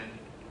have seen it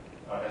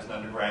as an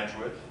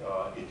undergraduate.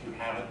 If you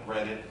haven't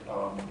read it,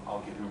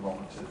 I'll give you a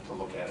moment to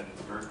look at it.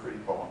 It's a very pretty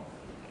poem.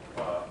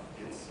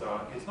 It's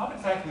not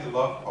exactly a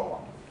love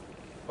poem,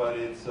 but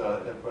it's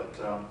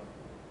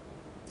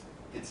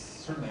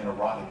certainly an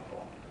erotic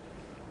poem.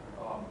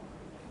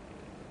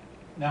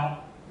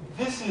 Now,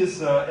 this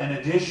is an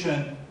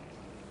edition,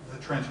 the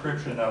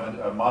transcription of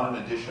a modern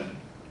edition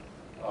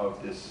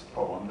of this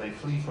poem. They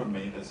flee from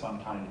me that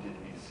sometime did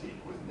me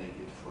seek with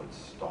naked foot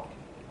stalking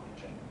my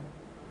chamber.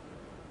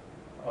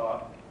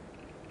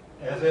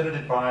 As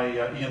edited by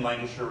Ian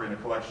Lancashire in a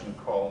collection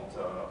called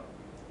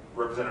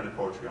Representative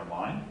Poetry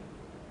Online.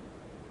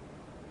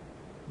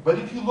 But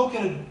if you look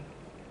at a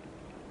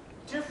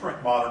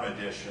different modern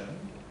edition,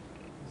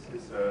 this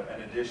is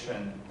an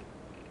edition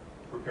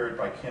prepared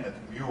by Kenneth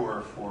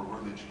Muir for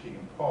Routledge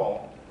King &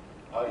 Paul,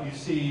 you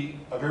see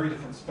a very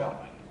different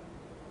spelling,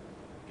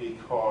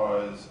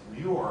 because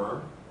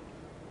Muir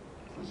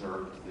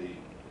preserved the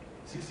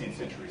 16th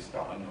century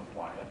spelling of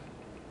Wyatt,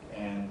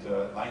 and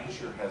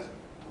Lancashire has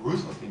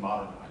ruthlessly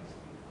modernized.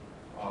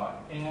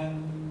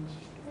 And,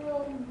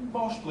 well,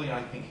 mostly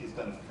I think he's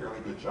done a fairly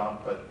good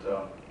job,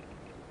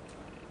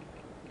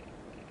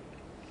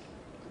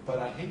 but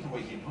I hate the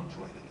way he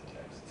punctuated the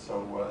text.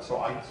 So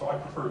I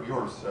prefer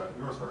Muir's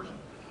version.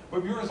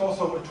 But Muir is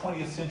also a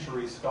 20th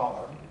century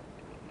scholar,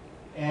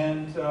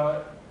 and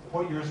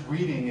what you're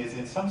reading is,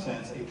 in some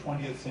sense, a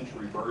 20th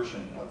century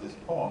version of this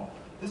poem.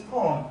 This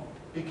poem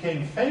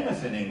became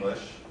famous in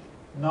English,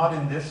 not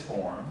in this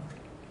form,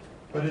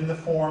 but in the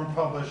form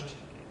published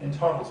in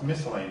Tottle's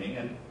Miscellany.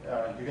 And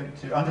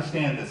to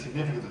understand the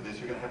significance of this,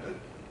 you're going to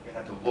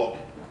have to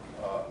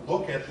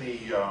look at the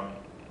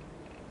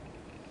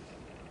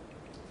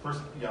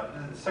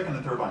the second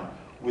and third line.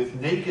 With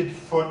naked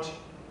foot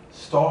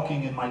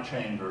stalking in my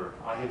chamber,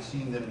 I have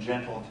seen them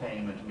gentle,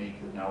 tame, and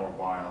meek that now are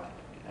wild,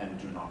 and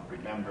do not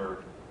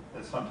remember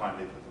that sometime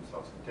they put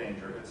themselves in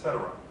danger,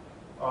 etc.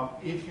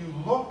 If you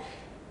look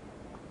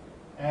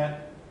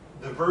at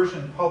the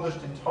version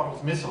published in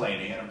Tottle's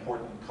Miscellany, an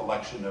important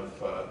collection of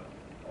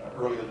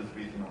early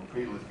Elizabethan or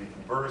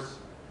pre-Elizabethan verse,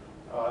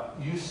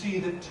 you see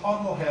that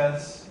Tottle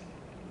has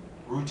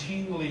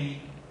routinely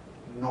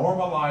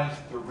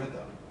normalized the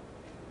rhythm.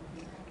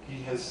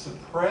 He has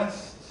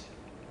suppressed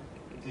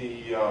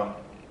the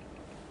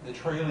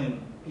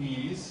trailing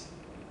E's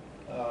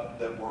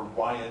that were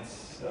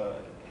Wyatt's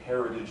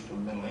heritage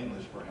from Middle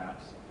English,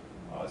 perhaps.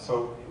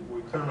 So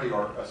we clearly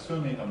are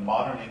assuming a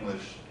modern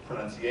English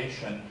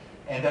pronunciation,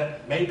 and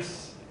that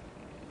makes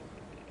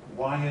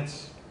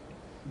Wyatt's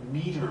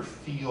meter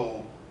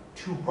feel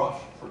too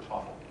rough for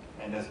Tottle.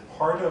 And as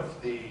part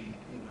of the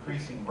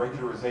increasing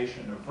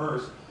regularization of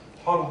verse,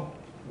 Tottle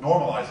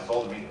normalizes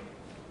all the meter.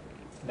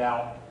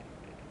 Now,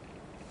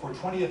 for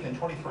 20th and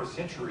 21st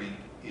century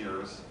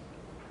ears,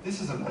 this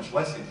is a much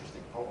less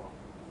interesting poem.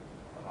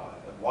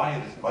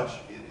 Wyatt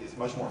is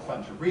much more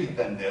fun to read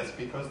than this,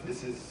 because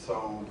this is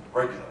so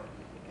regular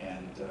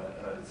and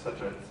it's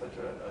such a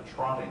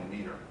trotting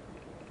meter.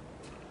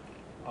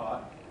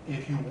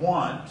 If you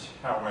want,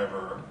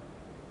 however,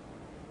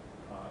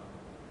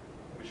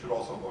 we should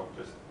also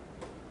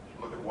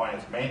look at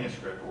Wyatt's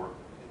manuscript, or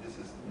this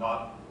is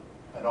not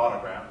an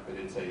autograph, but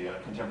it's a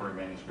contemporary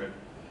manuscript,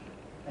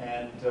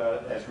 and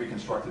as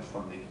reconstructed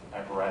from the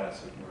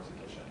apparatus of Muir's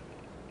edition.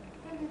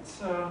 And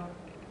it's,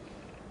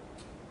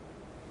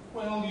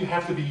 well, you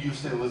have to be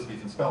used to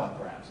Elizabethan spelling,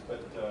 perhaps, but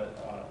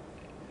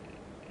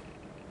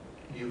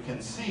you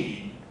can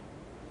see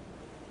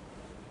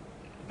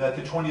that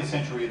the 20th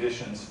century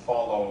editions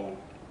follow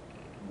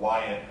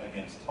Wyatt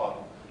against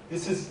Tottle.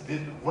 This is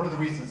one of the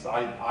reasons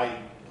I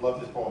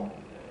love this poem.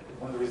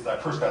 One of the reasons I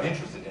first got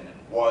interested in it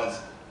was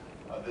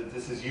that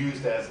this is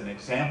used as an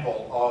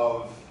example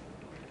of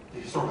the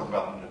historical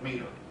development of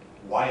meter.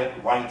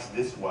 Wyatt writes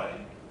this way.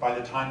 By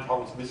the time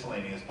Tottle's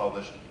Miscellany is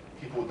published,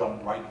 people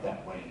don't write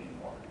that way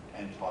anymore,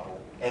 and Tottle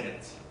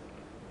edits.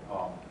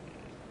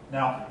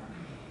 Now,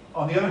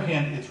 on the other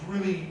hand, it's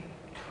really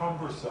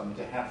cumbersome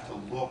to have to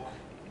look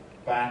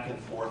back and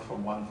forth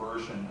from one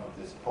version of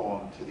this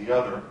poem to the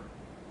other.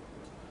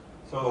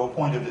 So the whole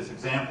point of this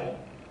example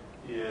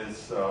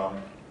is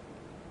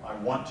I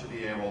want to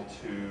be able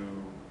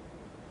to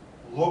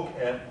look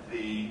at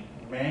the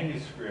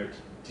manuscript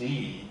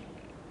D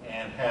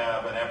and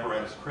have an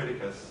apparatus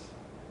criticus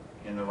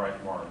in the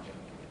right margin.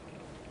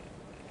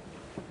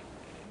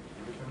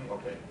 Give it to me?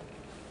 Okay.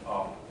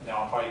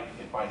 Now,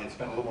 if I had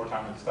spent a little more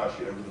time with the style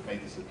sheet, I would have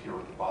made this appear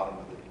at the bottom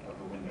of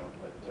the window,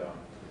 but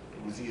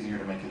it was easier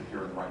to make it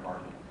appear in the right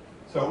margin.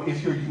 So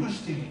if you're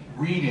used to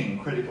reading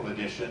critical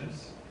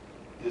editions,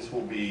 this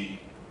will be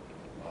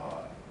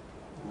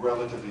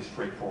relatively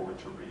straightforward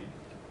to read.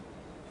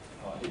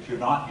 If you're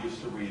not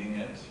used to reading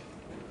it,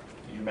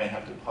 you may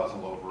have to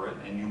puzzle over it,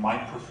 and you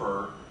might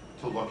prefer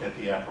to look at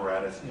the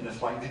apparatus in a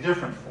slightly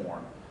different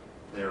form.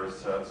 There's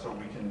so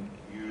we can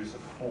use a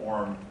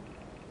form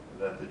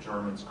that the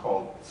Germans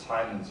called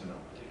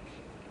Zeilensynoptik,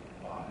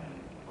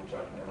 which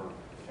I've never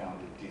found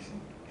a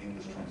decent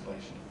English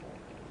translation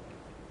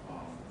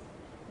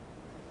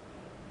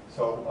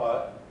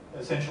for.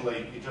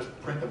 Essentially, you just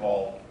print them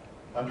all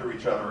under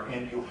each other,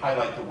 and you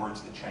highlight the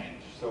words that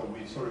change. So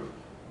we sort of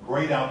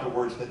grayed out the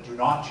words that do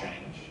not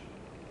change,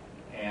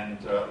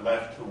 and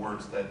left the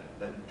words that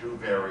do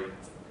vary.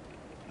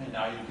 And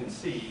now you can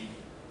see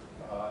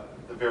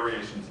the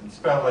variations in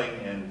spelling,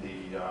 and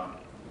you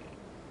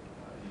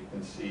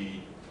can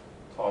see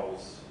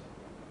Toddle's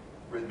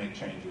rhythmic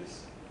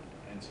changes,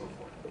 and so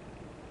forth.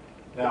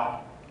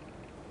 Now,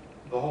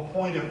 the whole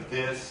point of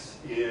this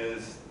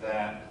is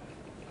that,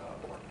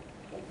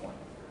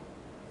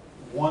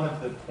 one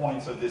of the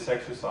points of this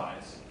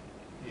exercise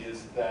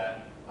is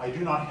that I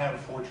do not have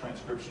 4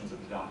 transcriptions of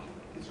the document.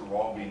 These are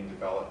all being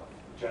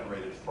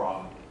generated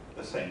from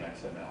the same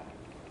XML.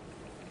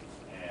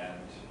 And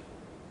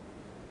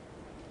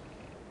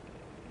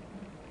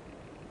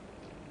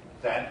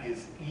that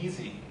is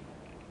easy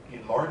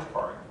in large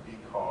part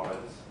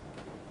because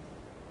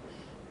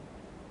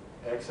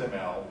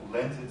XML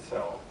lends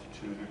itself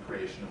to the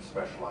creation of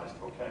specialized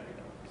vocabularies.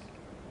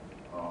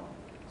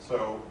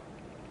 So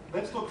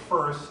let's look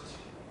first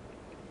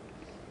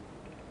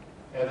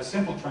at a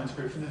simple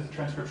transcription. This is a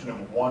transcription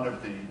of one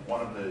of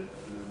the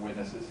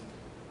witnesses.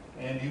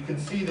 And you can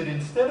see that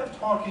instead of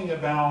talking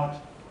about,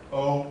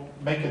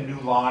 make a new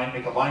line,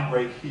 make a line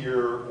break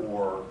here,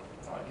 or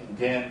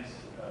indent,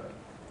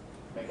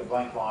 make a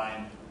blank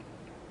line,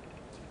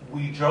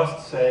 we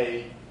just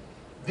say,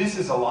 this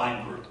is a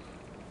line group.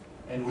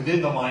 And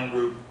within the line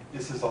group,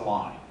 this is a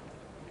line.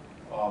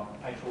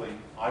 Actually,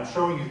 I'm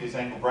showing you these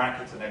angle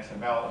brackets in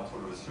XML. I'm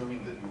sort of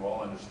assuming that you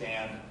all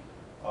understand.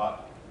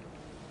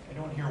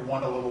 Anyone here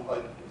want a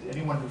little,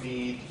 anyone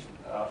need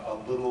a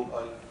little,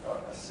 a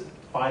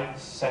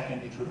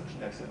 5-second introduction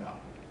to XML?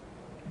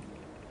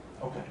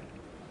 Okay.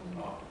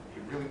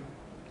 You really,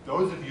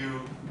 those of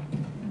you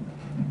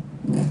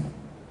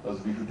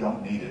who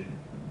don't need it,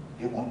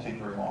 it won't take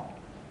very long.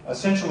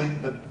 Essentially,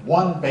 the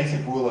one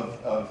basic rule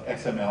of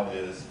XML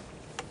is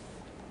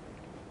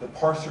the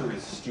parser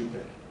is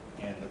stupid,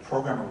 and the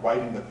programmer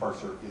writing the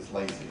parser is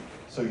lazy.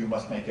 So you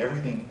must make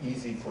everything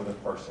easy for the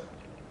parser.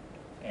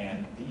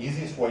 And the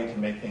easiest way to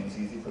make things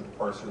easy for the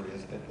parser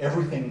is that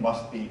everything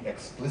must be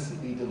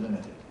explicitly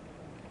delimited.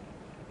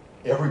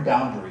 Every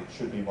boundary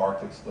should be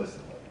marked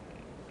explicitly.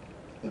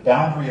 The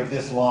boundary of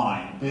this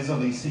line,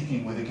 busily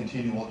seeking with a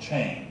continual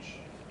change,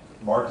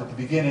 marked at the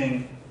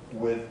beginning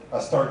with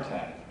a start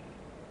tag.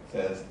 It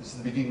says this is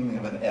the beginning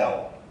of an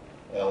L,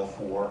 L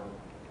for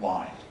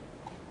line.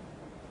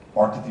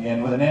 Marked at the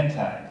end with an end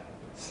tag.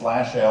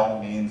 /L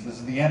means this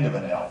is the end of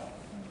an L.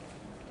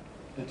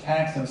 The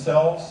tags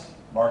themselves,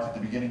 marked at the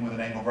beginning with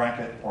an angle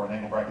bracket or an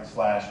angle bracket /,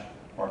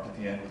 marked at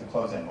the end with a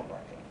close angle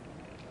bracket.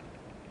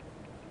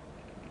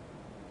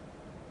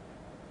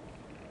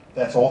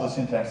 That's all the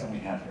syntax that we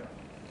have here.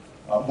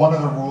 One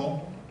other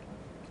rule,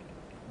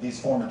 these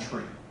form a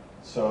tree.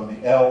 So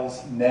the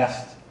L's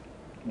nest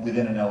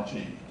within an LG.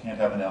 You can't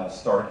have an L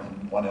start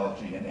in one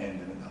LG and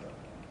end in another.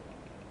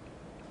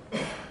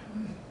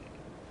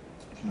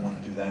 If you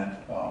want to do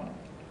that,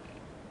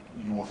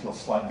 you will feel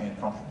slightly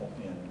uncomfortable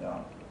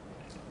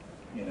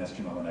in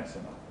SGML and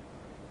XML.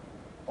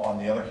 On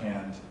the other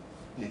hand,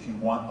 if you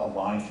want a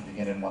line to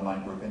begin in one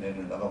line group and end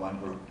in another line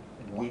group,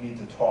 we need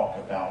to talk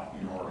about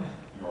your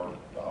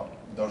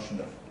notion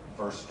of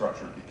verse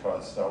structure,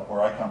 because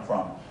where I come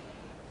from,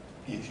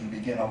 if you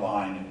begin a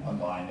line in one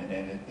line and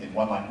end it in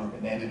one line group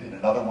and end it in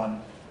another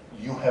one,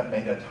 you have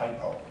made a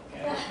typo,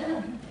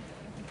 and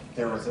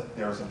there is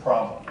a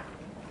problem.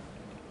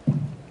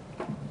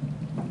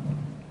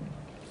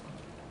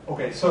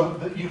 Okay, so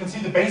you can see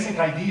the basic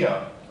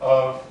idea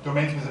of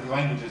domain-specific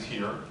languages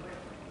here.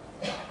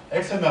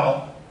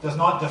 XML does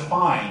not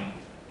define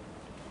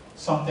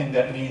something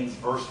that means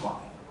verse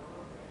line.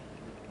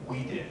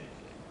 We did.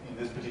 In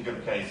this particular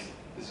case,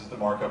 this is the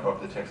markup of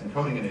the text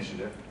encoding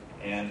initiative,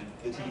 and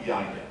the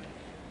TEI did.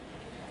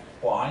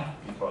 Why?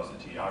 Because the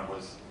TEI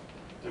was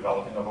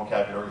developing a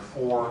vocabulary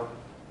for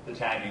the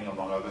tagging,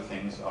 among other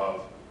things,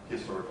 of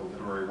historical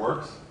literary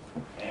works,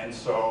 and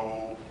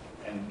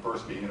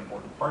verse being an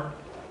important part.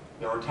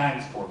 There are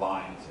tags for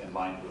lines and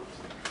line groups.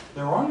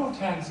 There are no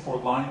tags for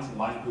lines and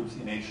line groups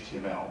in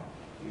HTML,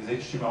 because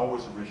HTML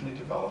was originally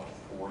developed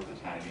for the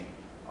tagging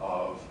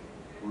of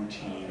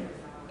routine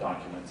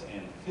documents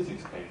and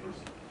physics papers,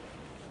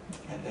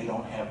 and they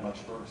don't have much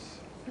verse.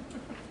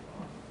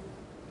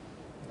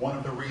 One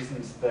of the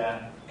reasons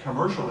that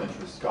commercial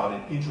interests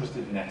got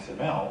interested in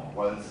XML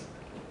was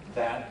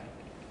that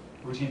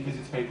routine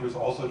physics papers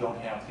also don't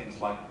have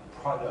things like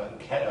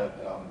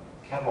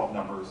catalog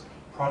numbers,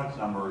 product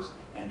numbers,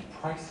 and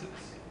prices.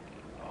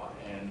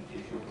 And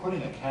if you're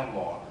putting a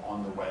catalog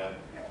on the web,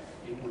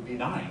 it would be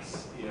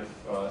nice if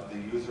the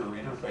user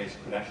interface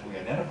could actually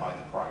identify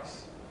the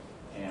price.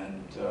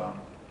 And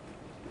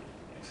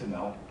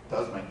XML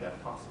does make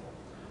that possible.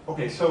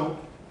 Okay, so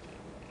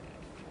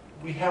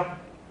we have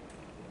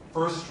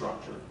verse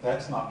structure.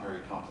 That's not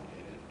very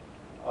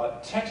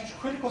complicated. Text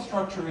critical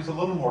structure is a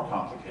little more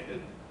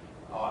complicated.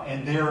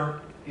 And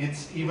there,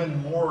 it's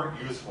even more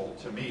useful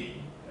to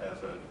me as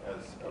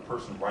a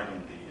person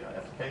writing the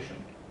application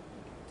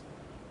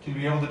to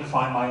be able to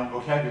define my own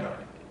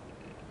vocabulary.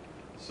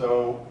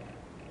 So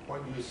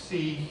what you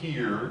see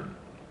here,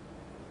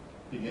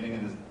 beginning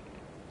in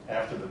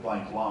after the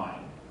blank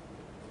line,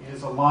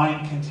 is a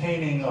line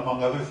containing,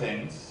 among other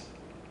things,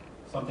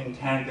 something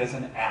tagged as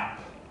an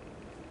app,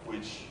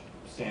 which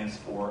stands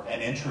for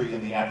an entry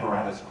in the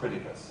apparatus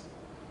criticus.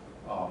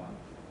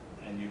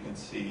 And you can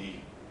see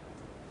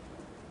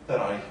that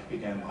I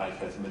began life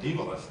as a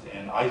medievalist,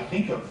 and I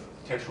think of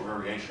textual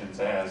variations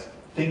as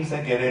things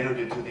that get entered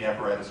into the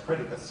apparatus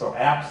criticus. So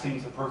app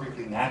seems a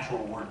perfectly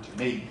natural word to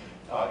me.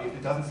 If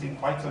it doesn't seem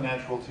quite so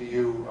natural to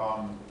you,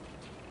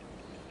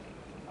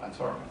 I'm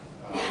sorry.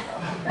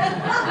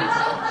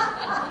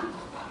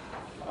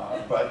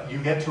 But you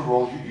get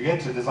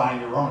to design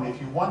your own if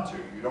you want to.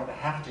 You don't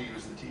have to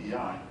use the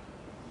TEI.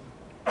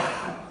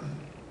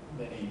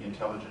 Many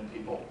intelligent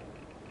people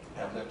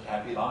have lived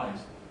happy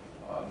lives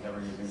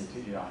never using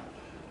the TEI.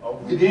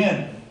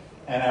 Within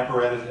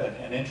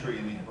an entry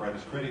in the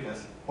apparatus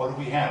criticus, what do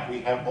we have?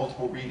 We have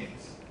multiple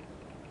readings.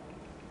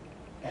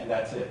 And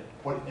that's it.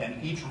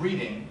 And each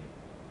reading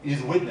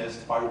is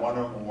witnessed by one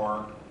or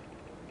more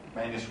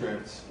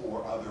manuscripts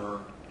or other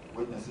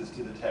witnesses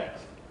to the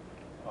text.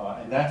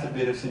 And that's a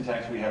bit of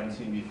syntax we haven't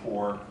seen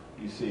before.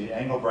 You see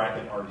angle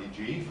bracket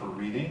RDG for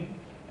reading,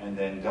 and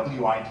then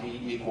WIT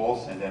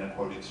equals, and then a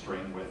quoted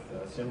string with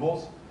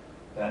symbols.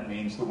 That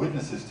means the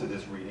witnesses to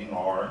this reading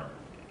are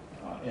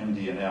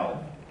MD and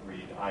L,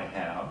 read I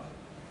have,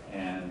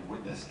 and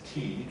witness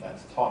T,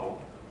 that's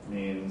total,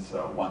 means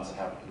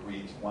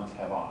reads once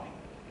have I.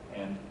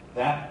 And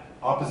that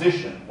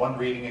opposition, one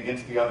reading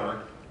against the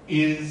other,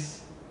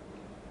 is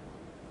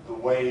the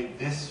way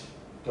this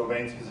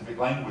domain-specific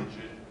language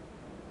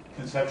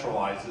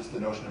conceptualizes the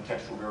notion of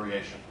textual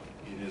variation.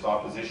 It is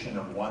opposition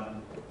of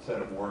one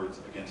set of words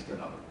against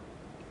another.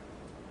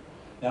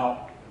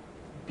 Now,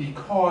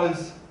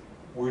 because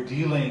we're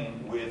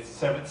dealing with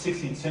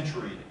 16th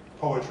century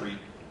poetry,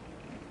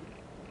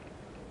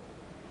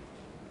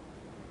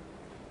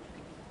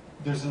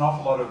 there's an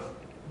awful lot of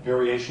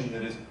variation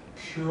that is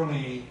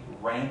purely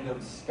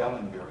random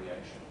spelling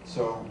variation.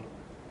 So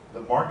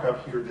the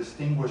markup here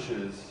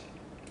distinguishes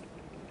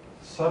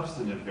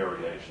substantive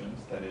variations,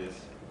 that is,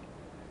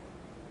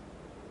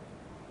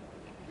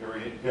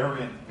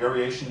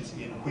 variations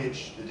in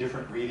which the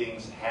different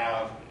readings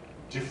have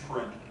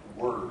different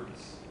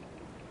words,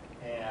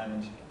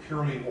 and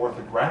purely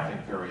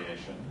orthographic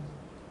variation,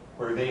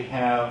 where they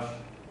have,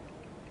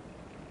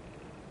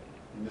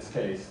 in this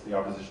case, the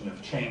opposition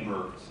of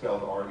chamber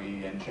spelled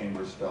R-E and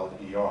chamber spelled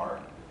E-R.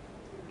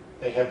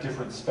 They have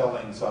different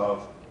spellings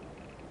of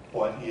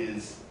what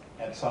is,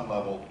 at some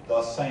level,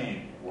 the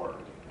same word.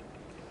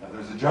 Now,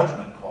 there's a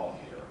judgment call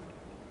here,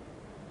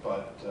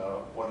 but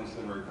what is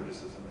literary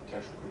criticism and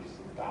textual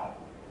criticism about,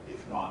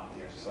 if not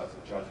the exercise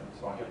of judgment?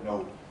 So I have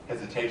no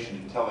hesitation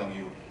in telling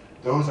you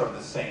those are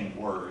the same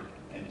word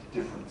and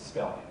different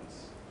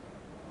spellings.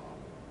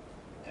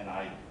 And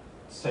I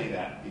say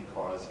that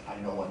because I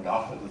know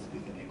enough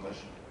Elizabethan English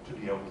to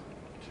be able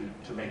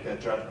to make that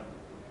judgment.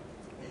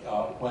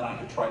 When I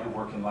have tried to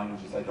work in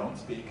languages I don't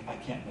speak, I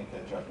can't make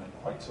that judgment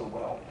quite so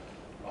well.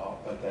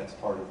 But that's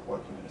part of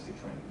what humanistic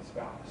training is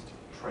about, is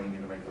to train you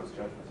to make those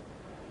judgments.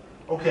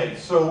 Okay,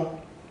 so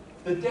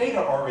the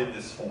data are in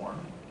this form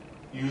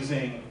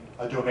using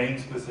a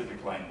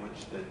domain-specific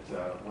language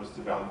that was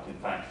developed, in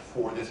fact,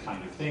 for this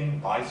kind of thing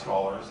by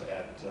scholars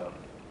at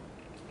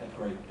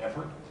great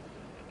effort.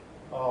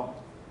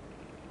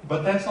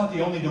 But that's not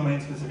the only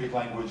domain-specific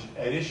language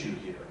at issue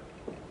here.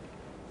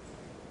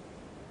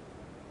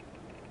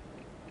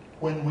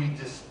 When we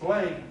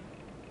display,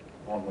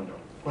 wrong window,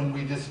 when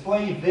we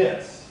display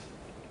this,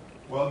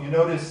 well, you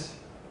notice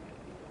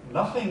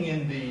nothing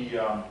in the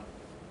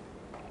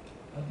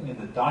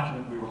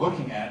document we were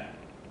looking at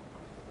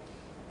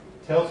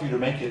tells you to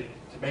make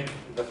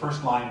the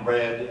first line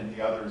red and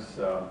the others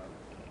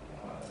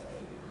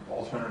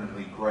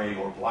alternatively gray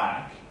or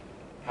black.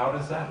 How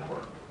does that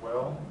work?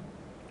 Well,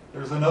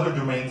 there's another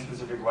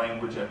domain-specific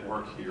language at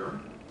work here.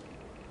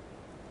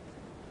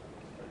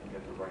 If I can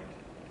get the right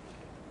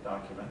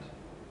document.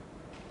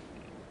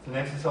 It's an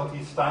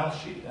XSLT style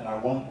sheet, and I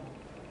won't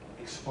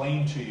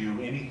explain to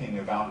you anything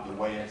about the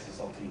way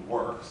XSLT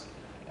works,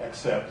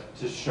 except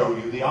to show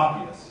you the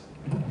obvious,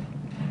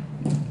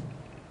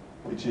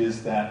 which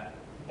is that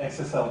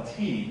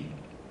XSLT,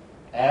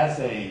 as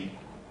a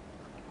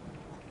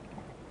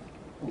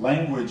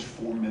language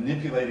for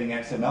manipulating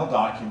XML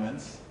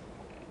documents,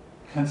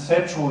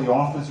 conceptually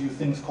offers you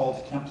things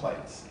called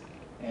templates.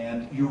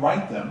 And you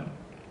write them,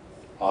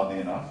 oddly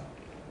enough,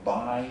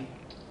 by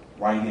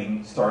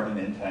writing start and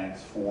end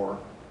tags for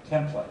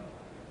template.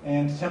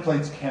 And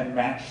templates can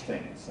match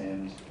things,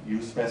 and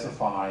you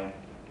specify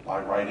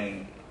by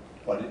writing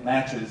what it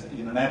matches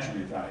in an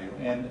attribute value.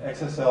 And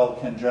XSL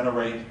can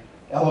generate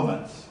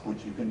elements,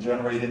 which you can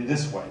generate in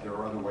this way. There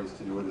are other ways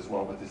to do it as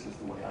well, but this is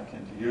the way I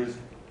tend to use.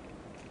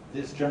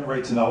 This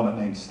generates an element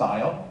named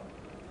style.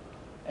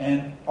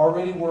 And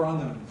already we're on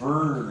the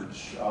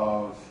verge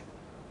of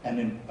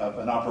an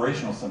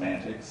operational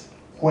semantics.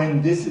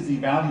 When this is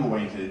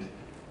evaluated,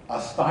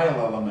 a style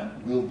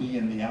element will be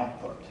in the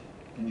output.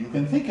 And you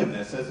can think of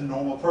this as a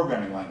normal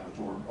programming language,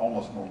 or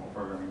almost normal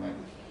programming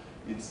language.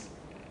 It's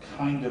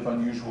kind of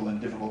unusual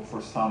and difficult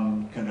for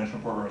some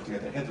conventional programmers to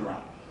get their heads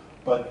around.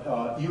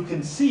 But you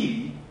can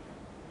see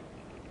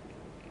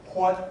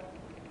what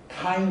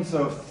kinds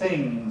of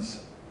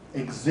things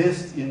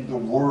exist in the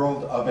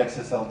world of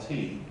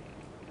XSLT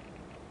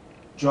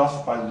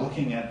just by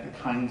looking at the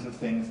kinds of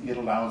things it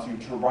allows you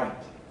to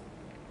write.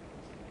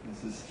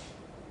 This is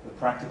the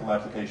practical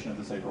application of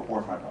the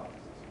Sperberg-McQueen hypothesis.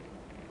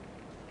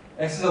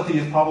 XSLT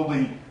is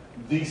probably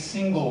the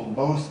single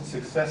most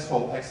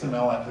successful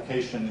XML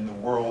application in the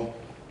world,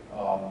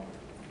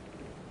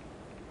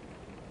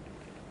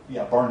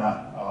 bar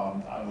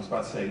none. I was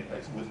about to say,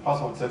 with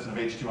possible exception of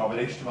HTML, but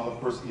HTML, of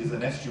course, is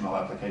an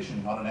SGML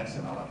application, not an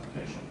XML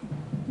application.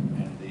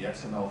 And the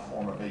XML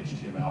form of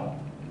HTML,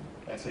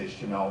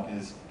 XHTML,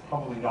 is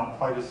probably not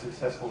quite as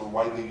successful or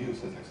widely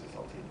used as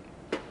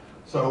XSLT.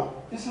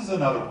 So this is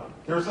another one.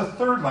 There's a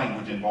third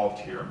language involved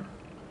here,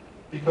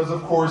 because,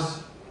 of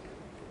course,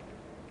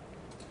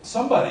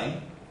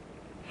 somebody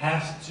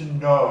has to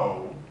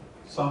know,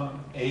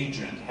 some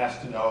agent has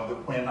to know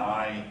that when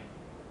I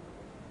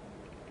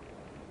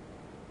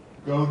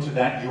go to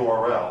that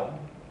URL,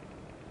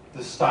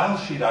 the style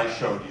sheet I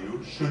showed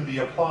you should be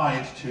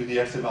applied to the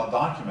XML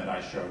document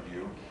I showed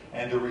you,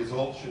 and the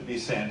result should be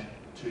sent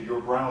to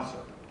your browser.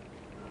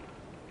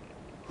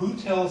 Who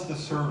tells the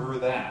server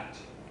that?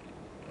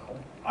 Well,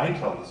 I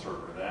tell the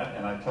server that,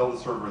 and I tell the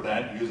server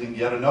that using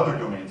yet another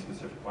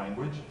domain-specific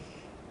language,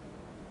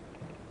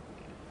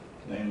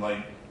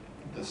 namely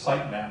the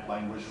sitemap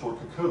language for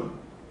Cocoon.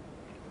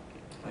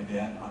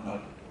 Again,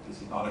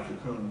 this is not a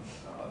Cocoon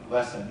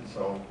lesson,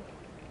 so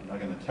I'm not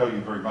going to tell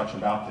you very much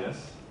about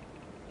this.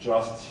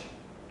 Just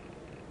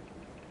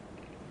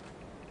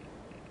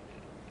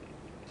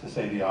to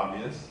say the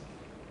obvious,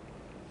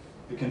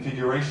 the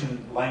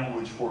configuration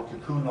language for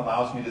Cocoon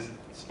allows me to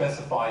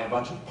specify a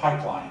bunch of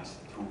pipelines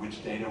through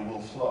which data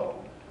will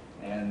flow.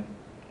 And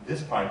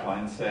this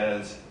pipeline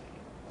says,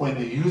 when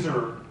the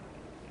user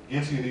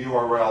gives you the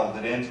URL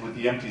that ends with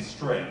the empty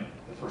string,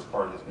 the first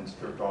part has been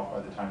stripped off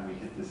by the time we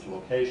hit this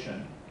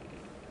location,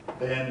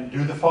 then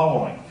do the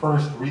following.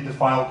 First, read the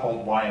file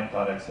called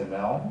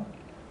wyatt.xml.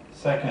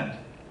 Second,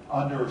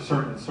 under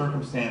certain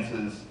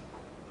circumstances,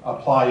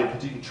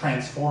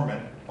 transform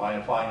it by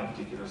applying a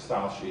particular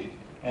style sheet.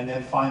 And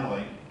then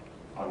finally,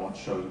 I won't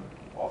show you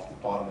off the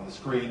bottom of the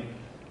screen,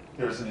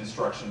 there's an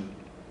instruction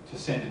to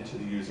send it to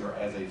the user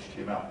as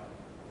HTML.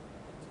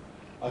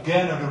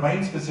 Again, a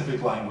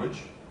domain-specific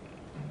language.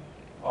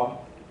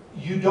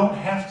 You don't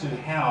have to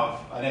have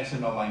an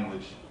XML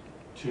language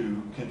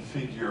to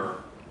configure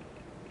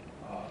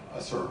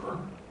a server.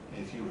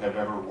 If you have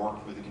ever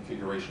worked with the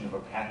configuration of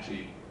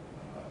Apache,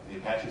 the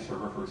Apache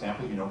server, for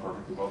example, you know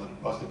perfectly well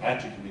that most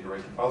Apache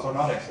configuration files are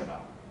not XML.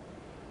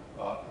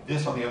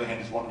 This, on the other hand,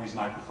 is one reason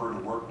I prefer to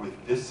work with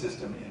this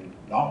system and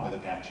not with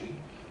Apache,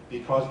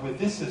 because with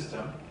this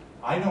system,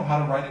 I know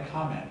how to write a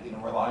comment in a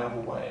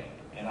reliable way,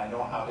 and I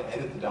know how to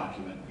edit the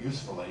document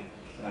usefully,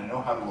 and I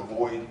know how to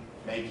avoid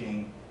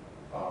making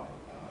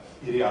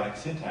idiotic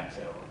syntax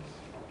errors.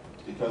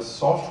 Because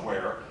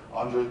software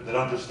that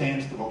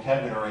understands the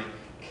vocabulary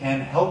can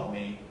help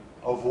me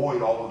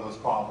avoid all of those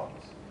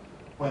problems.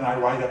 When I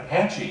write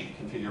Apache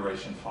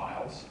configuration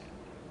files,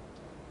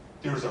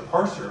 there's a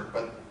parser,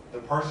 but the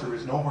parser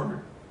is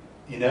nowhere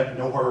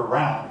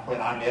around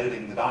when I'm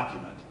editing the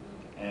document.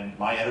 And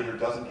my editor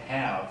doesn't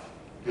have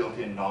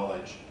built-in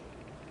knowledge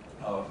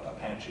of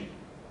Apache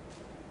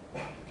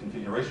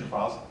configuration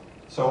files,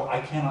 so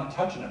I cannot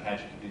touch an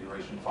Apache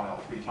configuration file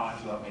 3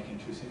 times without making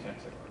 2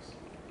 syntax errors.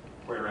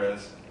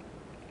 Whereas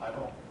I've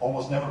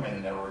almost never made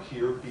an error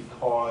here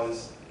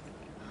because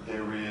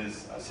there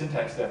is a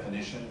syntax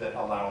definition that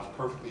allows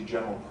perfectly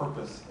general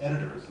purpose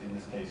editors, in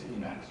this case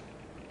Emacs,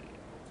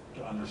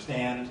 to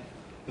understand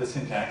the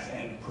syntax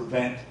and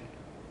prevent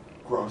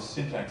gross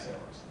syntax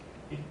errors.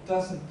 It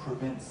doesn't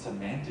prevent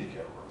semantic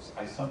errors.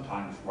 I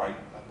sometimes write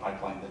a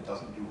pipeline that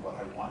doesn't do what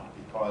I want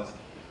because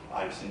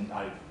I've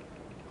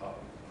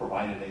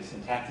provided a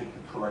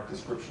syntactically correct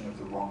description of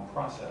the wrong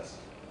process.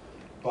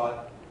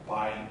 But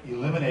by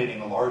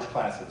eliminating a large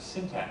class of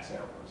syntax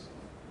errors,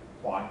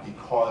 why?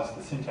 Because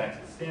the syntax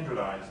is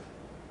standardized,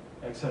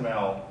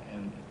 XML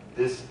and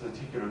this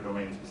particular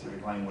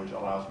domain-specific language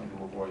allows me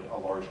to avoid a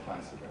large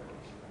class of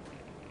errors.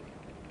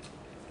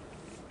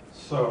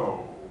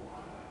 So,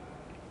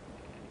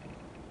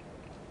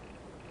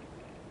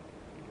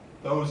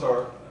 those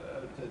are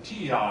the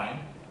TEI,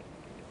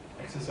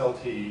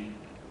 XSLT,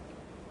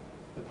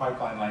 the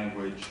pipeline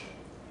language.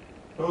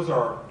 Those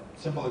are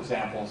simple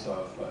examples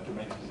of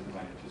domain-specific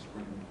languages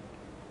written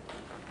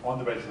on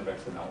the basis of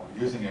XML or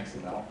using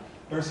XML.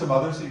 There are some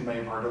others that you may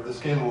have heard of. The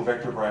Scalable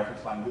Vector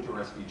Graphics Language, or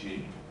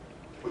SVG,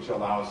 which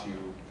allows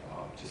you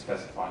to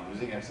specify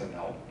using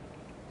XML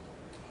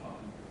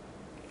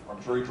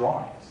arbitrary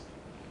drawings.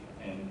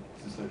 And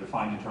since they're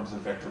defined in terms of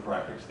vector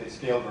graphics, they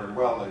scale very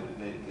well.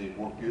 They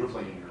work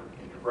beautifully in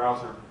your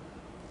browser.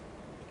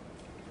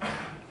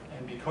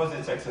 And because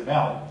it's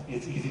XML,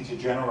 it's easy to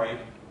generate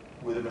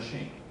with a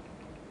machine.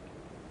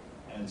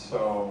 And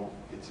so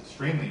it's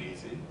extremely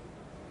easy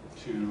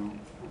to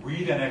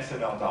read an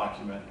XML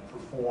document,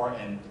 perform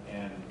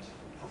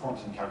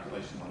some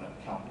calculations on it,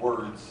 count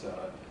words,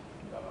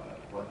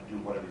 do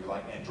whatever you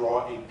like, and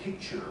draw a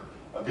picture,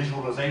 a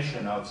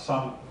visualization of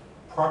some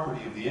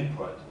property of the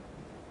input,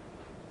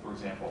 for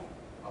example,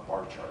 a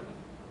bar chart,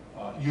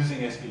 using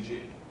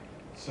SVG.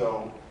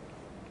 So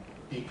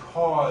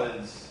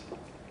because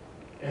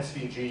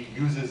SVG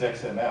uses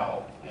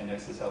XML and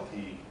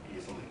XSLT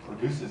easily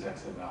produces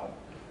XML,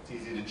 it's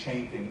easy to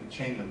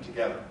chain them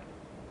together.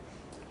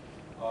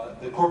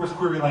 The corpus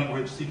query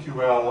language,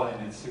 CQL,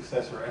 and its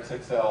successor,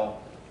 XXL,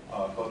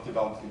 both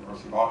developed at the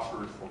University of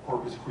Oxford for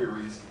corpus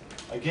queries,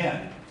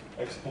 again,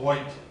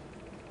 exploit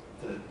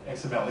the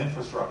XML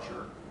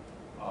infrastructure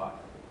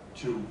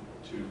to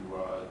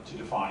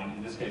define,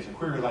 in this case, a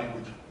query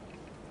language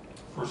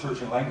for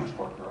searching language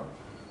corpora,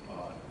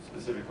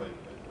 specifically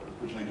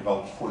originally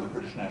developed for the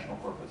British National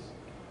Corpus.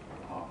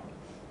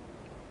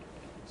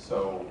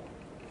 So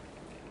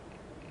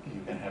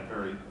you can have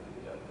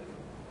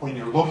when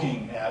you're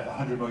looking at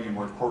 100 million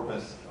word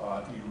corpus,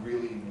 you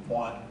really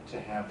want to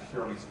have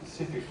fairly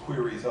specific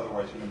queries,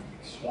 otherwise you're going to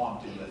be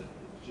swamped in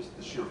just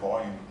the sheer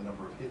volume of the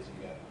number of hits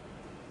you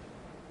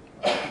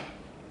get.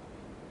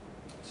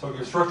 So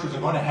your structures are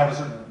going to have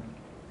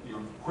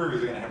your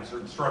queries are going to have a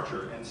certain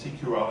structure, and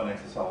CQL and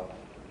XSL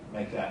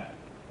make that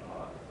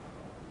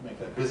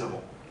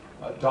visible.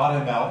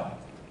 .ml,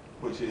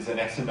 which is an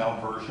XML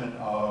version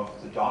of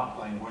the dot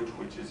language,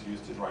 which is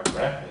used to write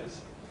GraphViz,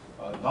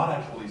 not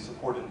actually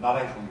supported, not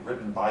actually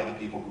written by the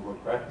people who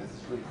wrote GraphViz.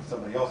 It's written by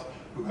somebody else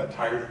who got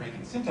tired of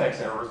making syntax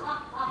errors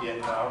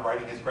in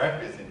writing his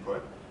GraphViz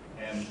input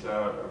and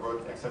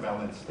wrote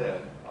XML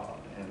instead.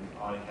 And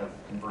I have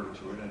converted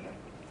to it and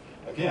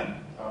have, again,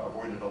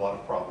 avoided a lot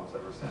of problems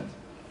ever since.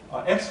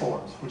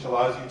 Xforms, which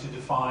allows you to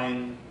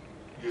define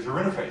user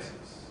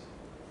interfaces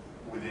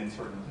within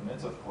certain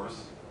limits, of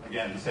course.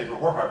 Again, the safe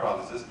reward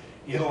hypothesis,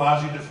 it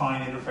allows you to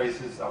define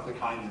interfaces of the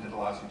kind that it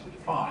allows you to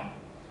define.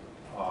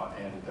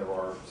 And there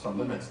are some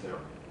limits there.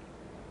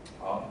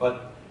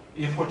 But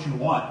if what you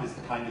want is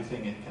the kind of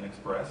thing it can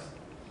express,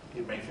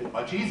 it makes it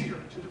much easier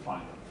to define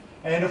them.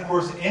 And of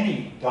course,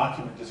 any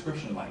document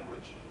description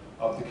language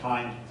of the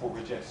kind for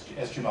which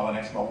HTML and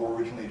XML were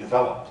originally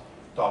developed,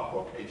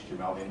 DocBook,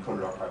 HTML, the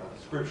encoded archival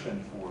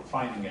description for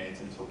finding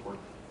aids and so forth,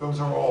 those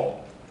are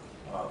all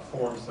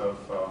forms of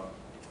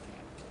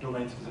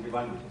domain-specific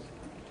languages.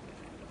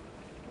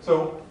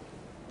 So,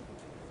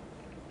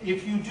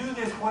 if you do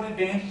this, what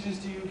advantages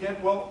do you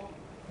get? Well,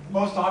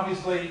 most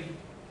obviously,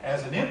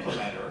 as an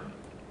implementer,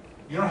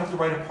 you don't have to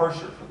write a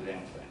parser for the damn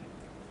thing.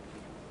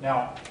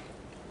 Now,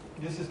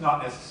 this is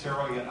not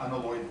necessarily an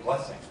unalloyed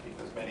blessing,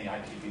 because many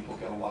IT people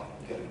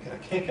get a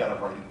kick out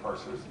of writing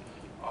parsers.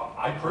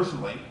 I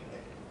personally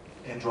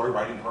enjoy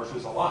writing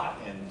parsers a lot,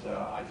 and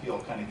I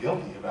feel kind of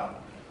guilty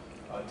about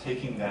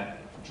taking that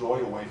joy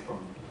away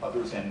from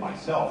others and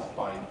myself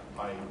by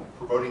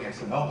promoting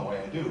XML the way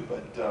I do.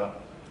 But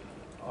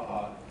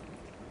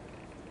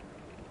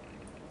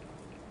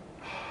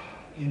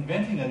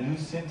inventing a new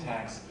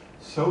syntax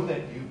so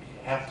that you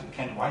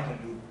can write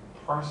a new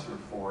parser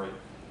for it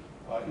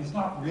is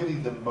not really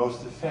the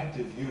most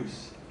effective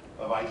use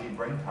of IT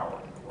brainpower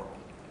in the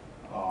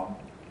world.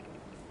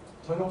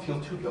 So I don't feel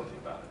too guilty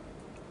about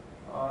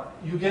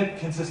it. You get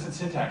consistent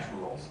syntax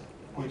rules,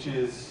 which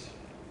is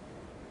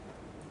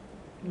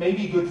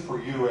maybe good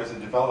for you as a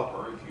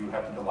developer if you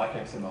happen to like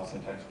XML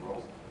syntax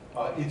rules.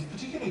 It's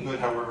particularly good,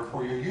 however,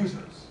 for your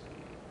users.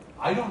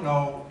 I don't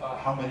know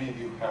how many of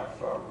you have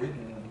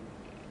written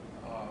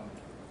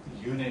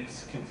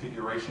Unix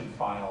configuration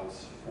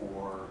files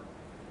for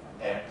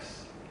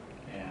X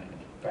and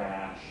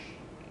Bash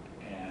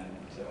and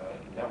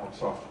network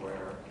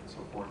software and so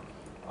forth.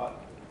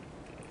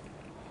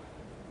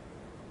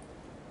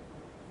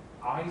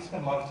 I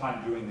spent a lot of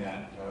time doing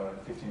that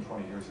 15,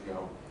 20 years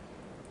ago,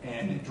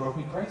 and it drove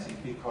me crazy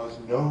because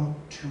no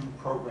two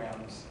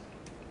programs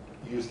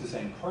use the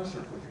same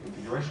parser for the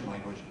configuration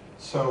language,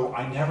 So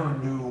I never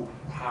knew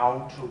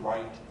how to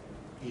write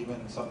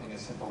even something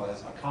as simple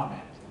as a comment.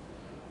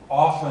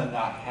 Often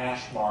a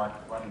hash mark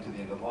running to the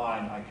end of the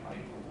line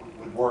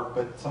would work,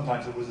 but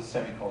sometimes it was a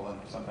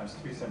semicolon, sometimes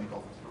 3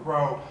 semicolons in a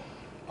row,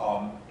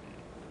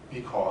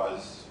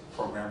 because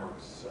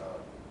programmers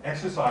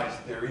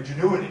exercised their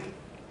ingenuity.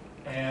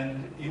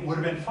 And it would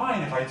have been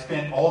fine if I'd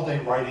spent all day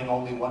writing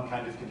only one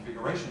kind of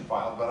configuration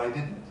file, but I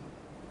didn't.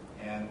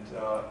 And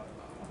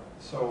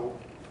so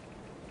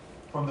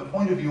from the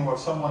point of view of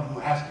someone who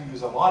has to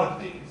use a lot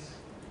of these,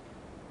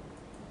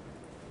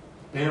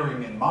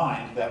 bearing in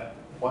mind that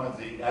one of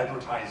the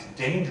advertised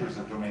dangers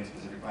of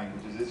domain-specific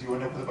languages is you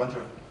end up with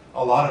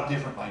a lot of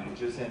different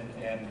languages,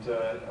 and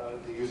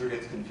the user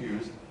gets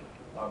confused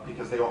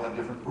because they all have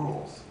different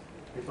rules.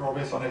 If they're all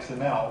based on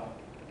XML,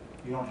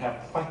 you don't have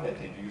quite that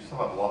danger. You still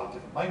have a lot of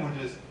different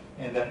languages,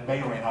 and that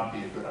may or may not be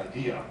a good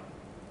idea.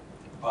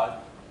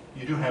 But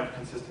you do have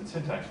consistent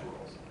syntax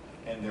rules,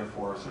 and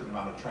therefore a certain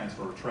amount of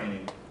transfer of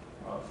training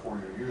for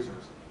your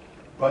users.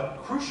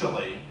 But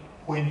crucially,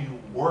 when you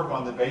work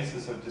on the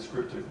basis of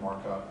descriptive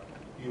markup,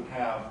 you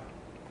have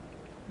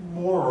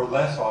more or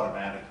less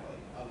automatically,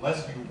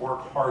 unless you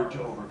work hard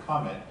to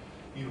overcome it,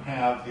 you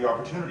have the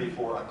opportunity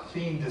for a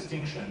clean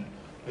distinction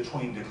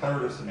between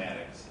declarative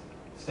semantics,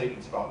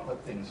 statements about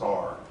what things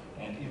are,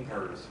 and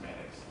imperative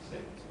semantics,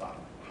 statements about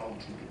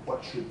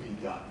what should be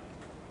done.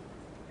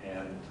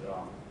 And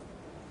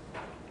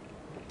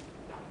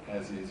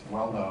as is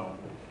well known,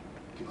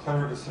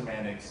 declarative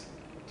semantics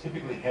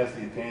typically has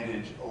the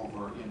advantage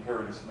over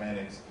imperative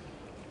semantics.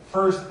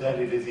 First, that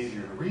it is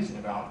easier to reason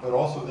about, but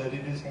also that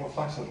it is more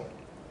flexible.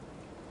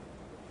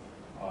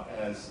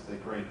 As the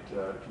great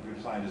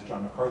computer scientist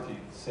John McCarthy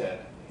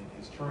said in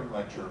his Turing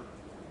lecture,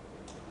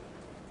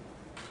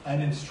 an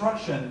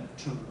instruction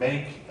to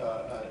make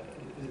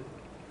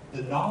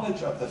the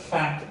knowledge of the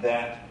fact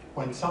that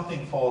when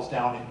something falls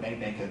down it may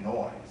make a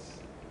noise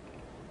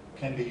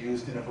can be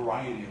used in a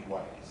variety of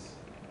ways.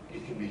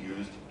 It can be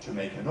used to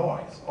make a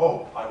noise.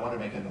 Oh, I want to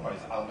make a noise,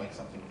 I'll make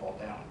something fall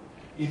down.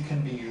 It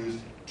can be used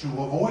to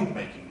avoid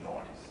making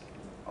noise.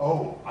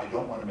 Oh, I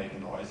don't want to make a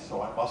noise,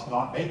 so I must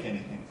not make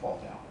anything fall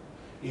down.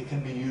 It can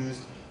be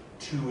used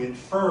to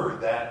infer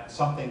that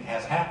something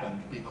has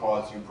happened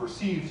because you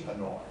perceived a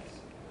noise,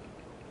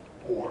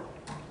 or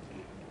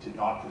did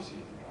not perceive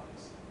the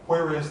noise.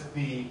 Whereas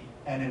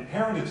an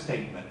imperative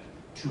statement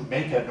to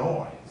make a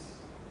noise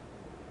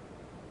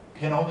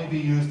can only be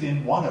used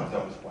in one of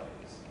those ways.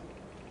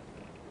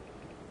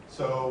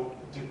 So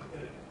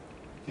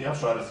the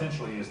upshot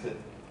essentially is that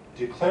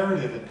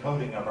declarative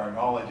encoding of our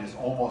knowledge is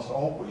almost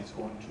always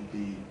going to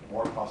be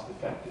more cost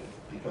effective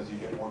because you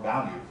get more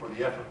value for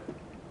the effort.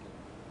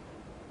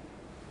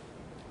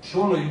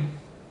 Surely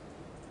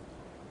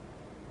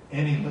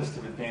any list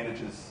of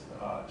advantages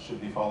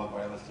should be followed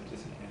by a list of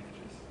disadvantages.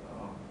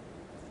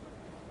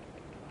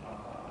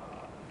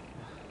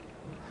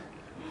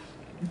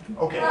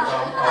 Okay,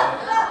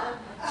 well,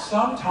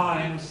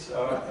 sometimes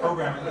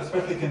programmers,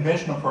 especially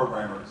conventional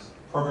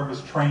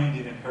programmers trained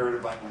in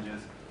imperative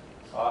languages,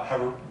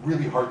 have a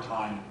really hard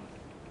time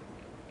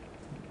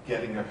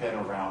getting their head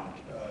around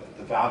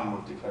the value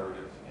of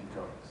declarative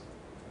encodings.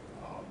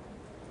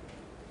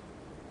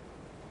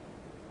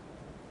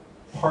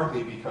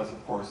 Partly because,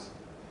 of course,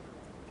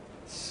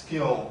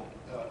 skill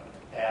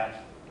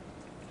at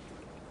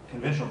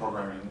conventional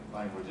programming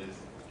languages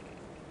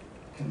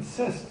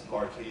consists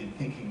largely in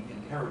thinking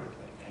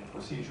imperatively and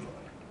procedurally.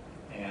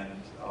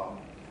 And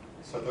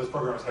so those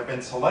programmers have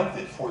been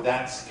selected for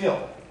that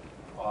skill.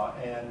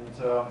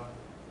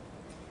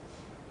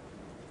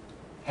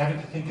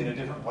 Having to think in a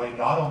different way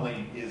not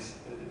only is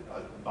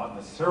not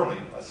necessarily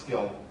a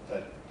skill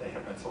that they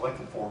have been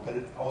selected for, but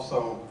it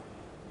also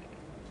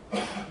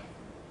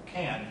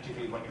can,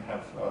 particularly when you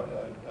have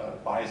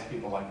biased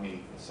people like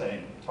me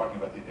talking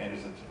about the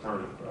advantages of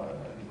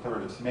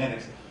declarative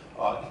semantics,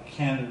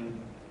 can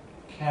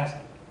cast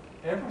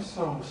ever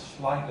so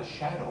slight a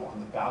shadow on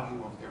the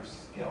value of their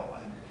skill.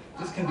 And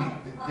this can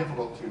be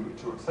difficult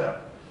to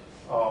accept.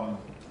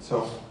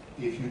 So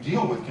if you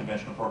deal with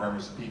conventional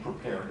programmers, be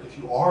prepared. If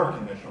you are a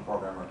conventional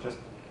programmer, just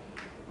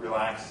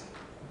relax.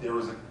 There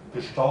is a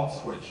Gestalt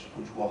switch,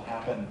 which will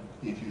happen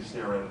if you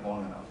stare at it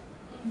long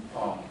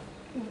enough.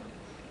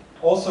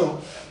 Also,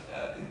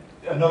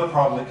 another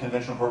problem that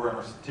conventional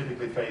programmers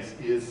typically face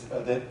is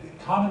that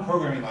common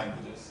programming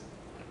languages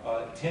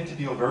tend to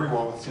deal very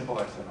well with simple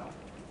XML.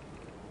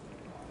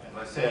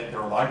 As I said, there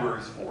are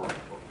libraries for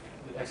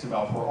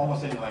XML for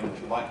almost any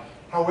language you like.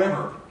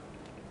 However,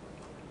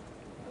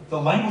 the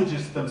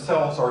languages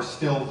themselves are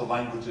still the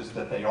languages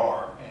that they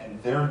are,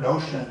 and their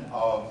notion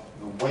of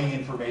the way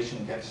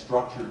information gets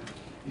structured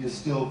is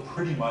still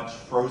pretty much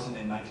frozen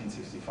in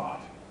 1965.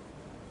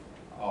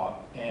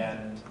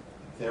 And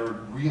they're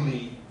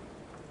really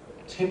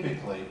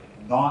typically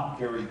not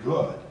very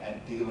good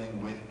at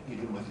dealing with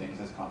even with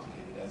things as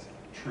complicated as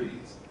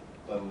trees,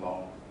 let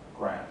alone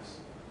graphs,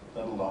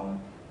 let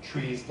alone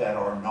trees that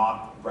are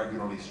not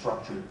regularly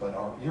structured but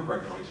are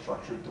irregularly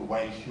structured the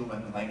way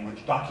human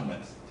language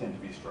documents tend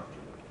to be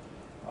structured.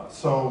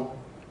 So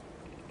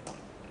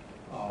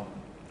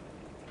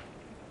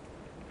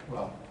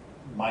Well,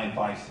 my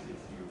advice, if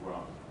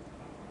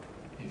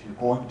you're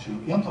going to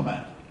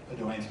implement a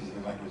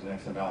domain-specific language in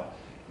XML,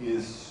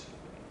 is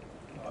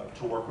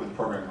to work with a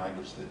programming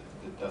language that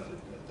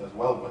does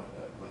well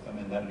with them,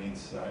 and that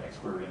means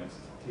XQuery and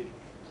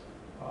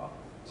XSLT.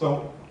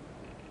 So,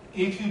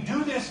 if you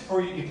do this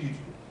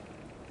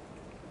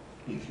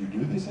if you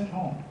do this at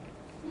home,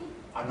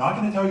 I'm not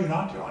going to tell you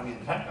not to. I mean,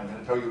 in fact, I'm going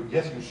to tell you,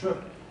 yes, you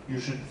should. You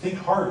should think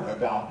hard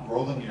about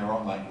rolling your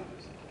own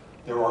languages.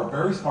 There are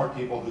very smart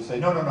people who say,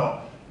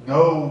 no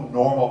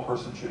normal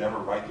person should ever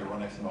write their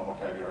own XML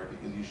vocabulary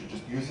because you should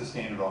just use the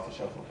standard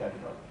off-the-shelf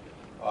vocabulary.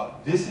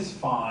 This is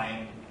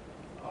fine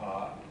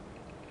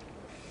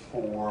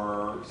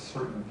for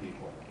certain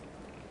people.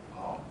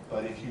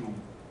 But if you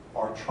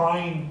are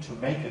trying to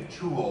make a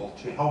tool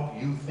to help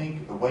you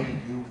think the way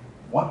you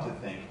want to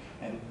think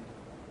and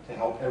to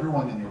help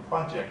everyone in your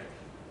project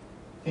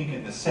think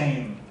in the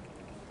same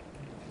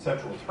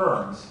conceptual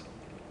terms,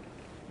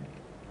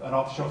 an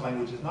off-the-shelf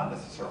language is not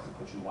necessarily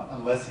what you want,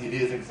 unless it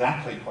is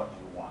exactly what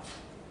you want.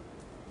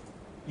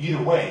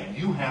 Either way,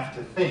 you have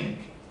to think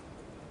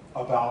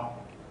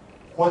about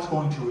what's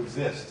going to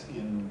exist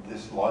in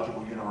this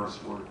logical universe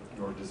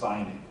you're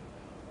designing.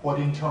 What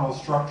internal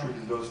structure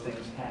do those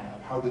things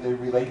have? How do they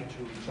relate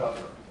to each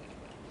other?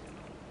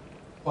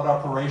 What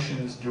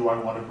operations do I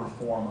want to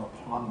perform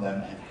upon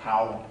them, and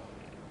how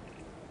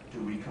do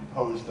we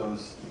compose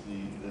those,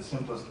 the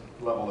simplest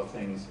level of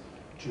things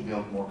to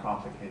build more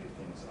complicated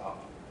things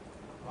up?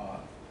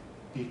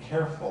 Be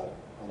careful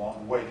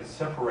along the way to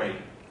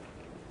separate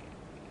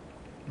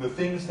the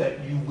things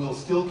that you will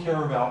still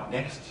care about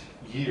next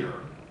year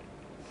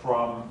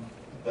from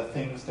the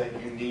things that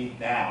you need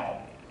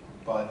now,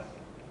 but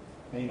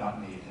may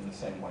not need in the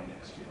same way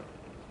next year.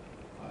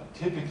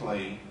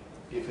 Typically,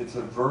 if it's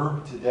a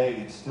verb today,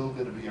 it's still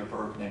going to be a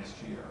verb next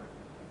year.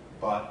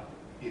 But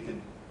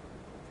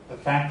the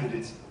fact that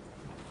it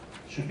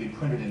should be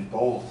printed in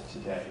bold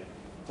today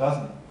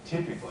doesn't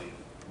typically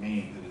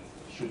mean that it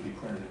should be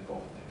printed in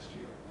bold next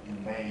year. You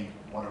may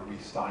want to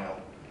restyle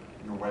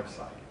your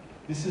website.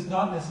 This is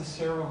not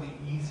necessarily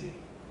easy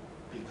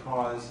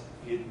because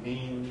it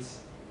means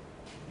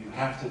you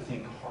have to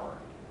think hard.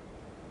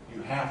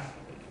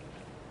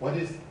 What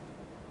is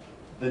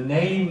the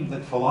name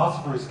that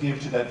philosophers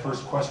give to that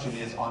first question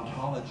is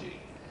ontology.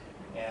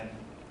 And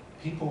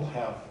people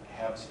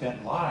have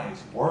spent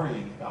lives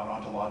worrying about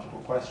ontological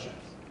questions.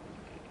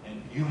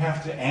 And you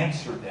have to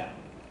answer them.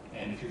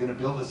 And if you're going to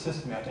build a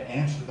system, you have to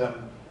answer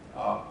them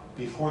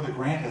before the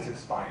grant has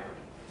expired.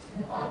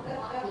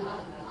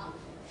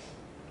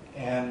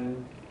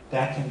 And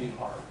that can be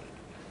hard.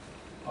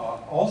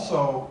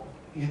 Also,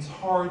 it's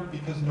hard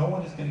because no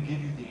one is going to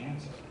give you the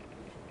answer.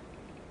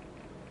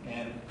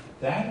 And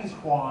that is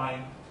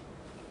why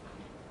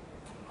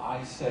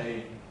I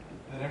say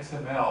that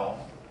XML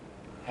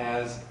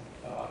has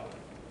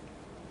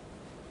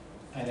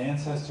an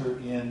ancestor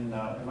in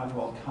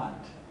Immanuel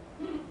Kant.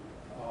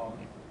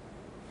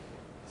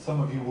 Some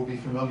of you will be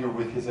familiar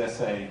with his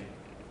essay,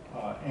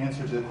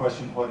 Answer to the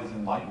Question, What is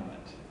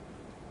Enlightenment?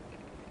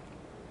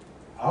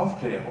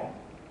 Aufklärung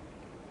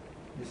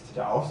ist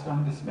der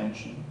Ausgang des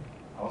Menschen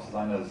aus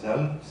seiner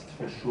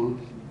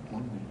selbstverschuldeten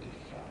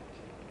Unmündigkeit.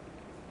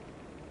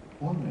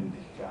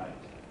 Unmündigkeit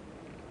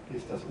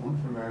ist das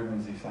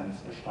Unvermögen, sich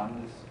seines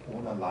Verstandes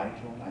ohne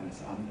Leitung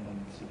eines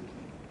anderen zu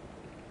bedienen.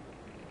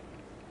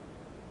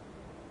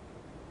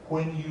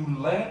 When you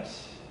let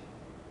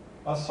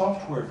a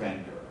software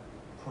vendor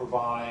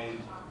provide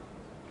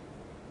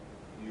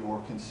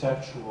your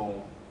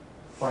conceptual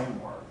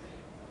framework,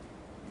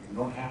 you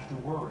don't have to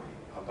worry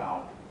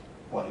about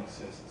what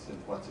exists and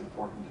what's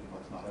important and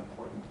what's not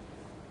important.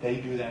 They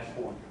do that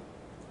for you.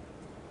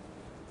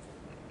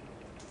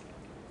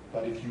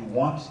 But if you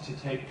want to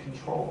take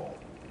control,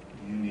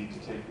 you need to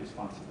take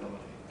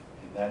responsibility.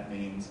 And that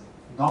means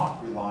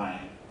not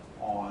relying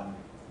on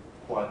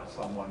what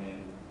someone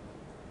in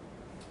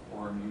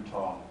Orem,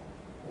 Utah,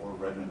 or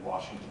Redmond,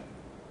 Washington,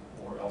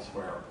 or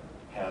elsewhere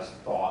has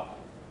thought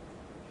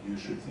you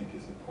should think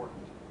is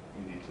important.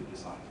 You need to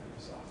decide for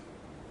yourself.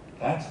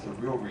 That's the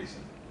real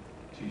reason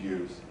to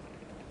use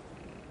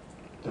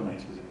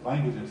domain-specific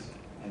languages,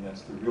 and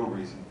that's the real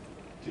reason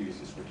to use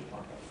descriptive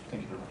markup.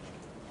 Thank you very much.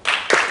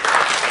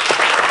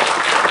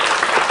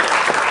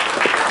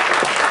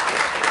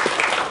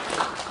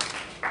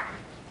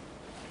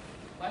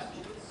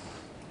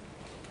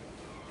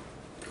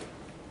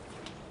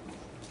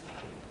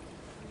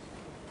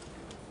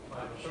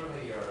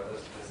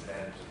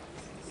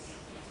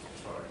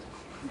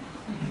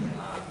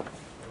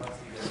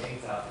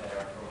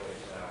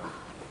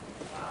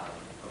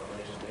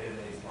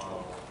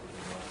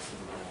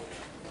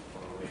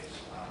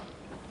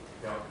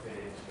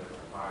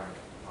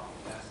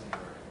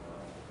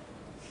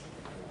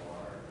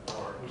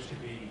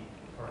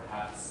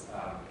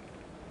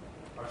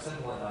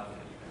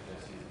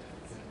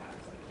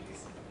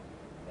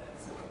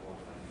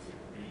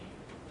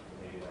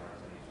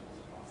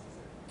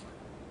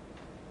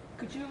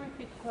 Could you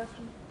repeat the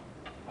question?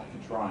 I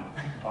can try.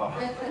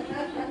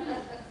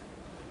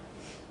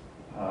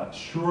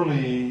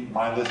 Surely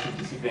my list of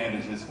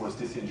disadvantages was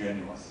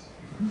disingenuous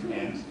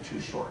and too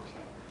short.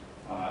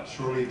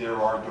 Surely there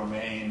are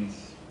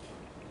domains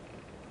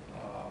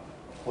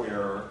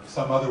where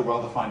some other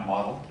well-defined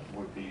model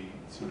would be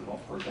suitable,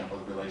 for example,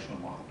 the relational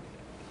model,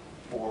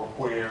 or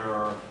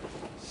where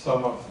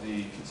some of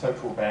the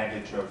conceptual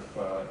baggage of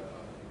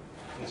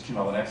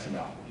HTML and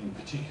XML, in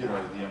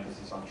particular the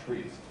emphasis on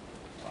trees,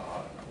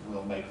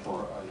 will make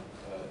for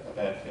a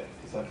bad fit.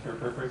 Is that a fair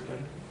paraphrase,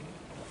 Betty?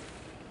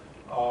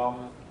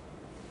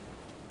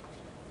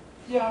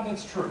 Yeah,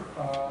 that's true.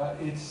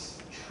 It's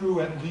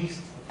true at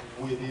least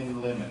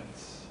within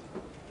limits.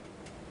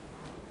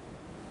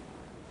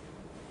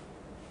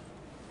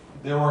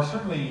 There are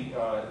certainly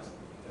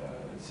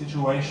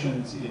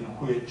situations in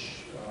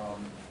which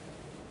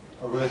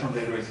a relational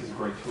database is a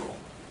great tool,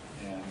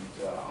 and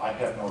I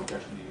have no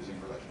objection to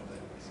using relational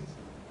databases.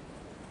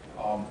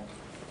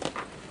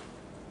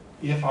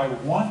 If I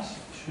want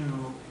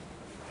to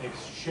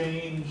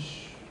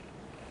exchange,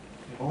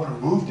 if I want to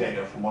move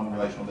data from one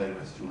relational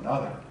database to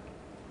another,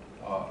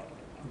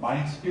 my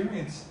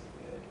experience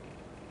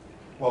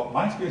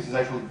is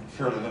actually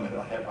fairly limited.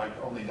 I've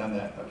only done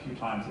that a few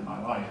times in my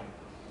life,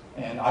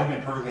 and I've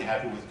been perfectly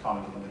happy with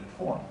common delimited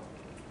form.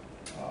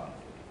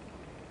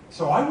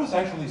 So I was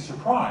actually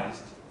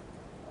surprised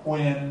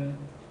when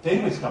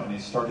database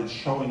companies started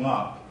showing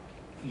up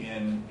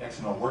in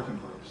XML working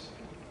groups.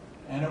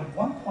 And at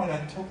one point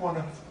I took one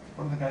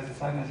of the guys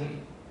aside and I said,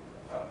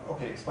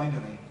 okay, explain to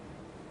me,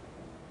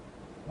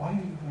 why are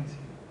you guys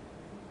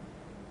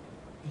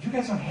here? You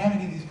guys don't have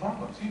any of these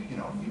problems.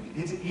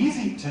 It's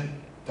easy to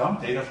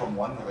dump data from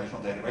one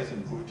relational database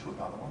and move it to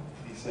another one.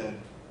 And he said,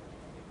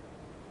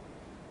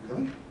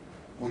 really?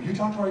 Will you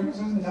talk to our users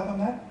and tell them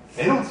that?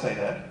 They don't say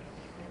that.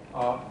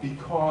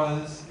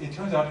 Because it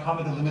turns out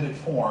common delimited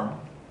form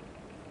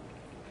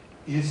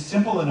is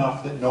simple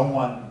enough that no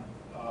one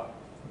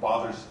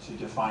bothers to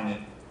define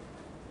it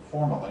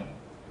formally,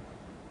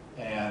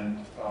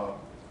 and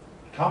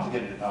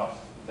complicated enough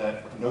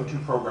that no two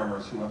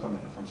programmers who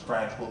implement it from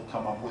scratch will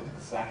come up with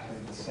exactly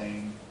the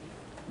same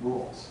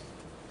rules.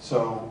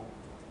 So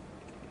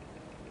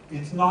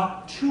it's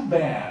not too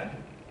bad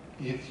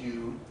if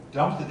you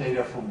dump the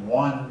data from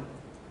one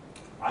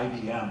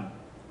IBM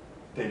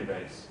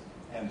database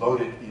and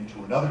load it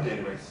into another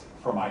database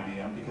from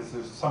IBM, because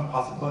there's some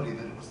possibility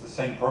that it was the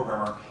same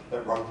programmer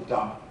that wrote the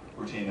dump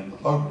routine and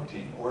the load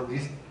routine, or at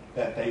least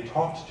that they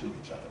talked to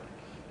each other.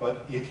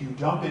 But if you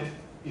dump it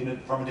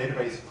from a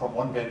database from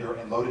one vendor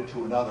and load it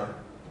to another,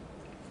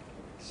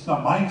 it's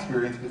not my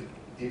experience, but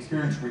the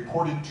experience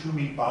reported to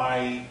me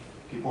by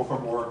people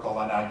from Oracle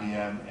and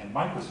IBM and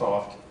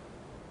Microsoft.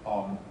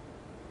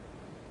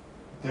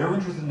 They're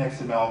interested in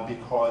XML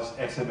because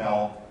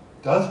XML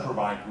does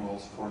provide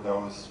rules for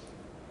those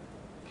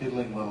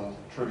piddling little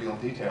trivial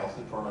details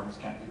that programmers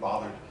can't be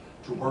bothered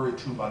to worry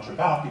too much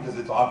about, because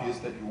it's obvious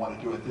that you want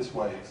to do it this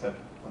way, except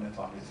when it's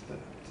obvious that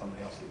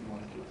somebody else that you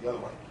want to do it the other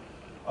way.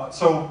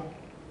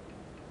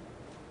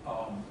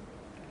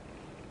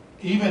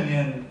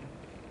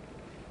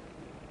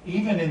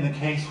 Even in the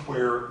case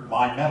where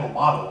my mental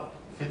model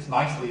fits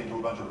nicely into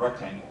a bunch of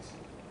rectangles,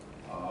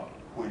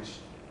 which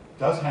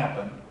does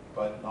happen,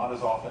 but not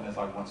as often as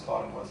I once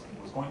thought it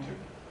was going to,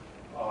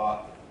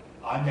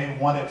 I may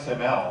want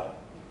XML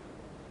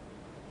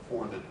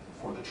for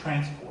the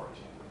transport.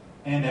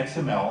 And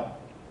XML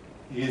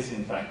is,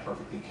 in fact,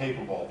 perfectly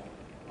capable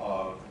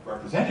of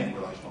representing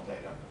relational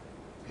data.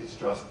 It's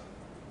just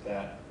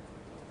that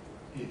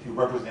if you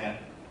represent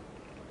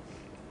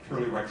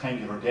purely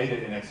rectangular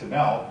data in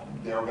XML,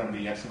 there are going to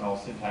be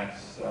XML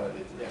syntax,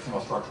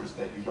 XML structures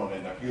that you don't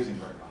end up using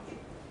very much.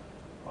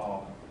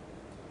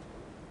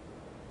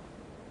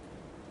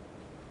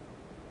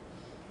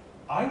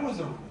 I was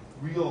a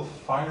real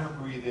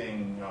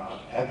fire-breathing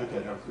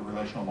advocate of the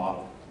relational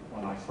model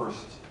when I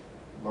first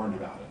learned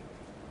about it.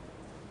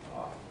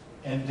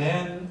 And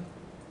then,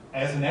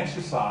 as an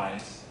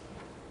exercise,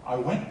 I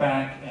went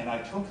back and I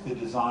took the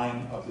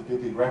design of the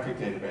bibliographic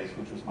database,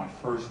 which was my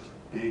first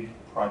big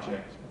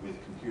project with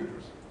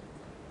computers,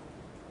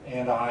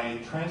 and I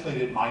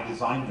translated my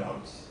design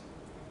notes,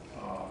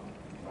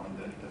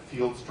 in the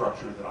field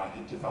structure that I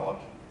had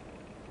developed,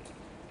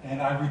 and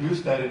I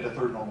reduced that into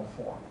third normal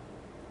form.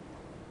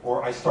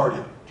 Or I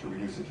started to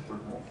reduce it to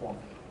third normal form.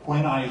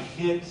 When I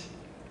hit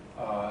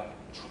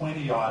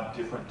 20-odd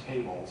different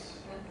tables,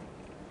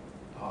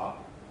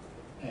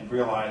 and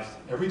realized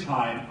every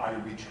time I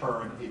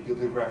return a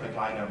bibliographic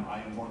item,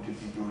 I am going to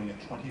be doing a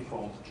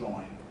 20-fold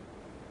join.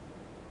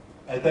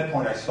 At that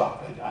point, I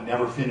stopped. I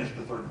never finished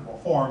the third normal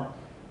form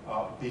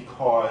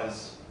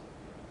because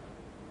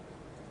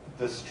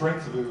the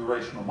strengths of the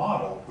relational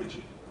model, which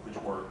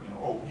were,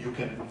 you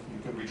can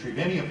retrieve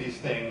any of these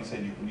things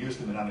and you can use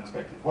them in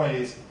unexpected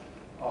ways,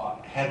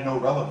 had no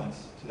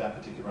relevance to that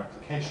particular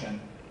application.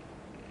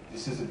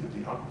 This is a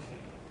bibliography.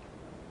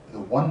 The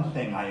one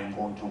thing I am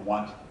going to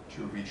want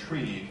to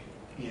retrieve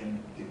in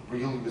the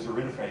real user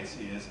interface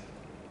is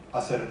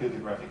a set of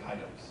bibliographic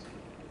items.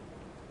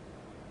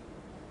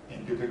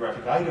 And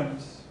bibliographic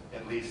items,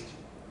 at least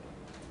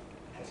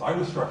as I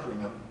was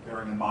structuring them,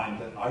 bearing in mind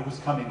that I was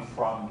coming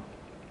from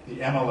the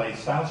MLA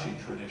style sheet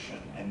tradition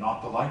and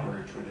not the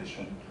library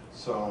tradition,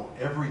 so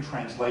every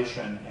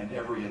translation and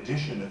every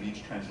edition of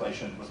each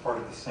translation was part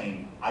of the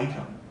same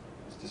item.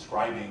 It was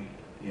describing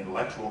the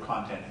intellectual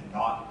content and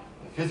not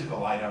the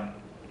physical item.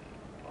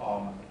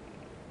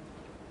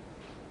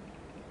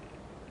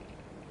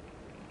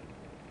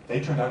 They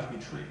turned out to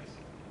be trees.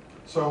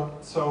 So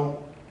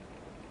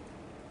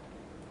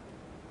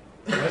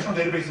relational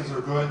databases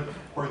are good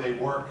where they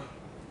work,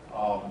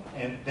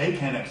 and they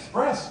can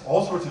express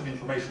all sorts of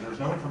information. There's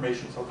no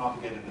information so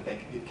complicated that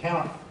it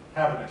cannot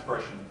have an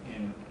expression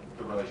in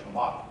the relational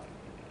model.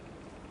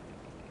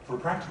 For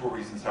practical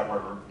reasons,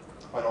 however,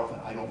 quite often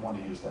I don't want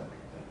to use that.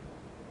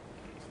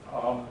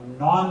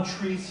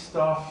 Non-tree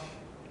stuff,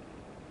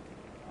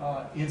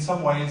 in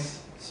some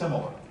ways,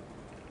 similar.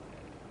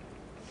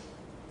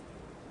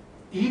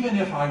 Even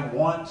if I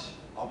want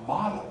a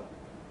model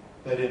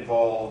that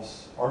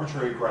involves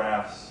arbitrary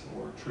graphs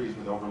or trees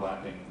with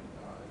overlapping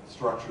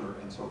structure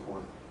and so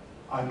forth,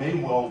 I may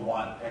well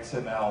want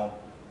XML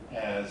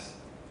as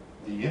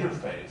the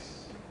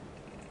interface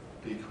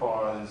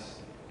because,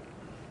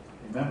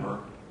 remember,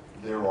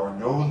 there are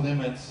no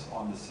limits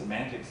on the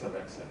semantics of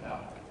XML.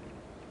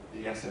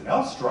 The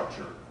XML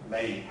structure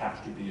may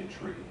have to be a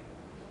tree,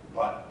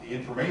 but the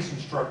information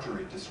structure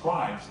it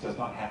describes does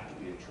not have to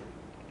be a tree.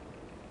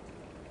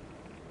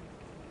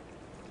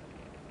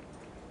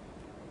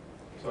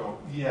 So,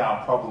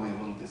 yeah, probably a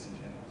little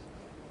disingenuous.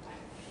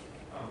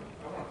 I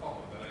want to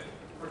follow up that.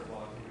 First of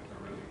all, I think it's a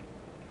really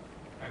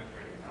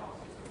penetrating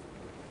analysis of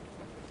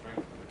the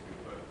strength of the two.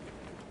 But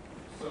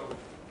so,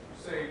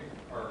 say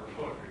our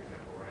poetry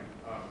example, right?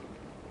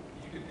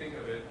 You could think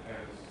of it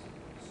as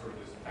sort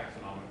of this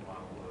taxonomic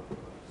model of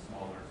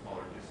smaller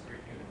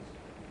discrete units.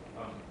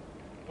 But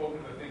one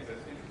of the things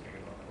that's interesting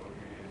about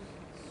poetry is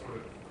sort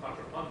of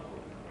contrapuntal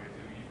in a way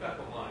too. You've got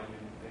the line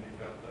and you've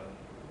got the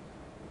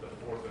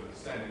fourth of the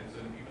sentence,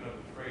 and even of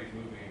the phrase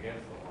moving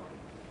against the line.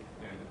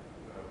 And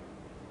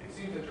it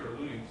seems that you're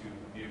alluding to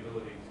the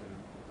ability to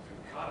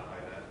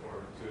codify that, or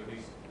to at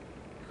least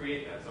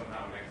create that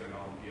somehow in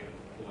XML and be able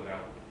to pull it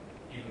out,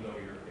 even though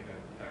you're in a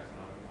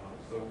taxonomic model.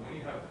 So when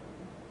you have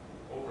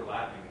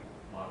overlapping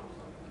models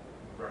of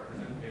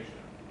representation,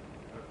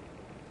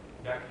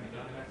 that can be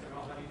done in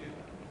XML. How do you do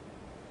that?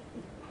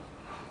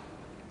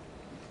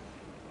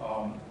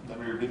 Let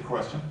me repeat the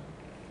question.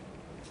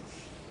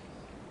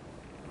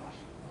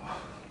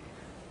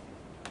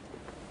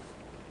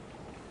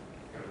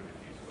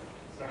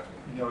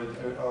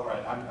 All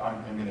right,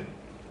 I'm going to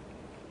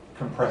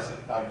compress it.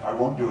 I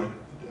won't do it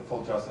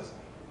full justice.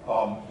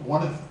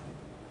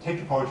 Take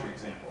the poetry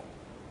example.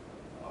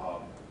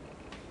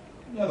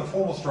 The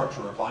formal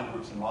structure of line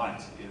groups and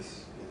lines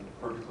is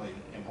a perfectly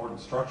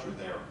important structure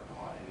there.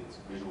 It's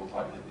visual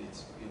type.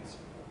 It's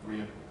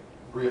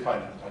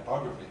reified in the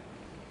typography.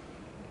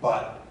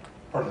 But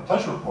part of the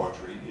pleasure of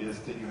poetry is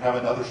that you have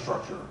another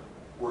structure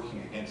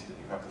working against it.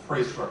 You have the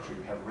phrase structure.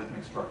 You have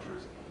rhythmic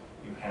structures.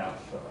 You have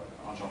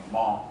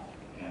enjambment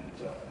and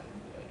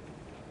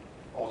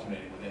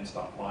alternating with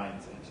end-stop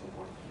lines and so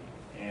forth.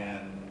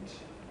 And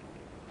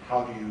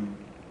how do you,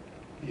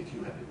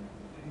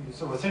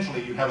 so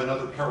essentially you have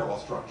another parallel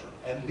structure,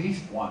 at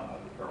least one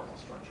other parallel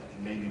structure,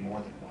 and maybe more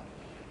than one.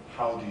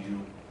 How do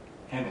you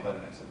handle that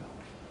in XML?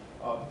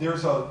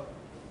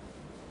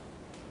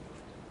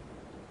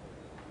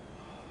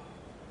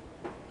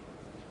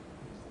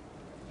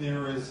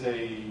 There is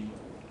a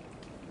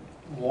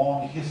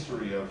long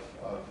history of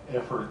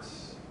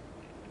efforts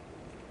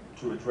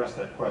to address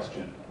that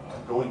question,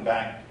 going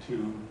back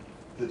to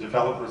the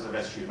developers of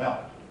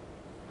SGML,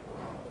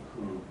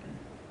 who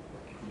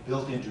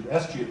built into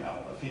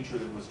SGML a feature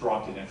that was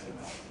dropped in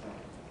XML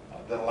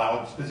that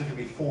allowed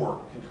specifically for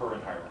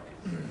concurrent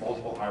hierarchies,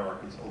 multiple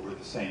hierarchies over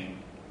the same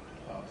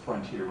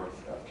frontier of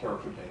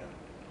character data.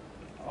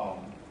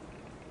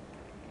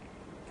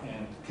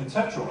 And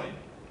conceptually,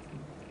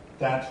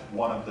 that's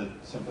one of the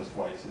simplest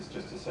ways, is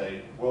just to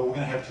say, well, we're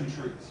going to have two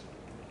trees.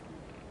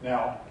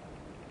 Now,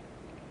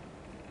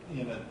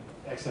 in an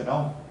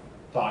XML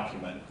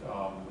document,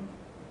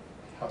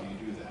 how do you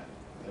do that?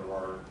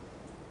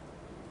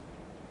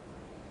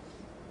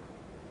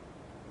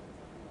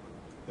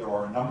 There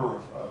are a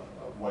number of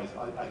ways.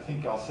 I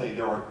think I'll say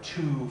there are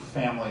two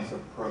families of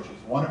approaches.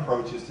 One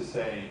approach is to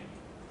say,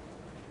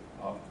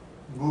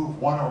 move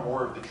one or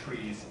more of the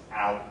trees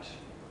out.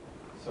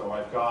 So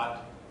I've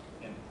got,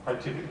 and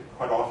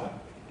quite often,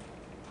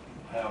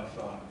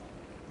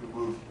 you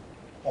move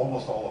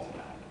almost all of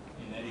them out.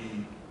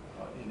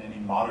 In any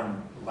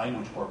modern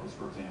language corpus,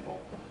 for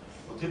example,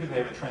 we'll typically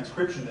have a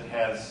transcription that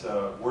has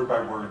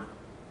word-by-word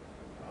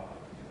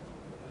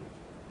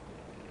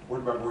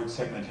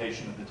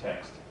segmentation of the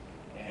text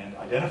and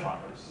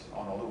identifiers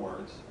on all the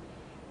words.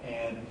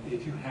 And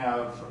if you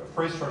have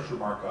phrase structure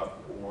markup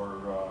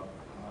or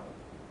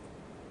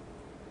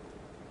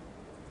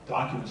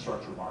document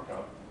structure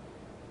markup,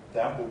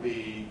 that will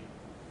be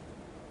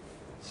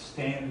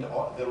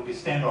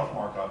standoff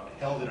markup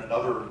held in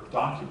another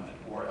document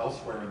or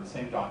elsewhere in the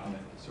same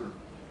document, sort of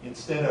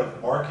instead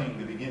of marking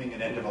the beginning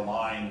and end of a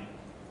line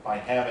by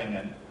having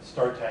a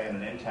start tag and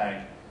an end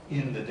tag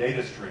in the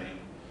data stream,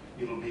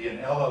 it'll be an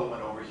L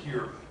element over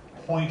here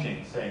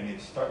pointing, saying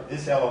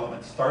this L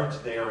element starts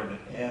there and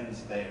it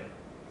ends there.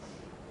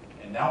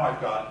 And now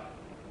I've got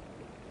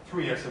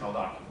 3 XML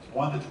documents.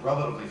 One that's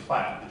relatively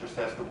flat, that just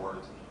has the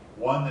words.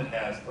 One that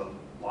has the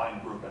line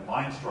group and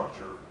line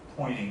structure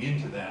pointing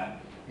into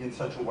that in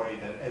such a way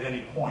that at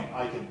any point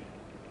I can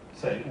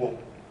say, well,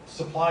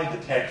 supply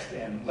the text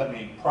and let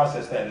me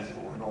process that as if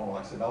it were a normal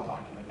XML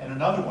document. And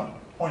another one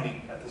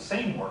pointing at the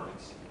same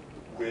words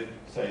with,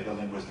 say, the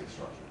linguistic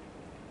structure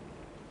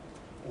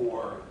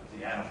or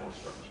the anaphor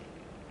structure,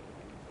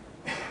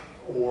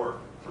 or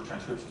for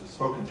transcriptions of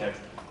spoken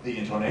text, the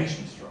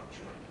intonation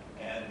structure,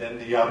 and then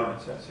the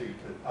utterance. So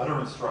you've got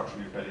utterance structure,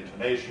 you've got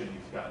intonation,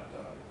 you've got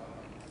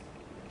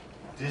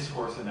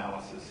discourse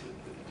analysis,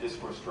 the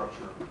discourse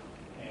structure,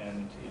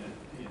 and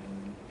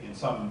in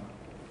some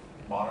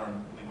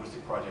modern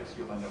linguistic projects,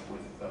 you'll end up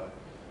with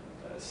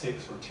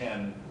 6 or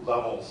 10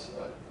 levels,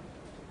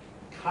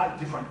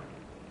 different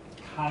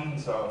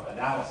kinds of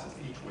analysis,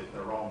 each with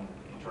their own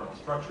internal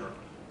structure,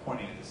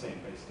 pointing at the same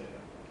base data.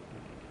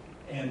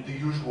 And the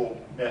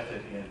usual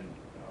method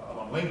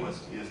among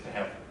linguists is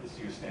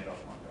to use standoff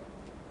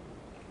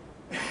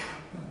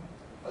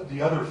markup.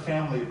 The other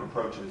family of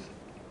approaches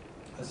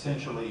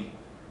essentially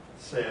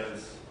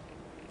says,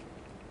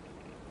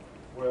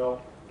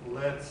 well,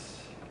 let's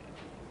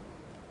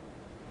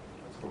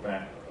go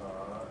back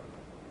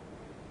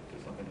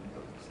to something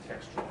that's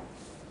textual.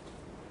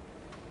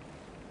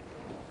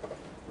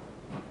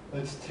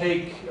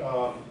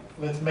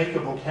 Let's make a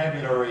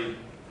vocabulary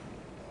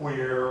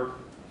where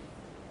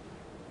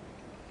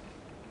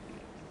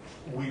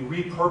we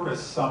repurpose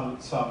some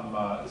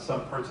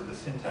parts of the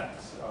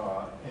syntax,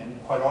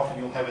 and quite often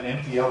you'll have an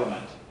empty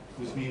element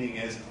whose meaning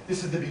is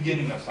this is the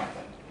beginning of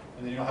something,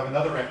 and then you'll have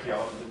another empty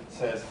element that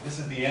says this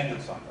is the end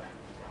of something,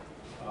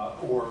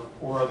 or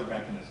other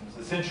mechanisms.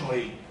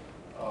 Essentially,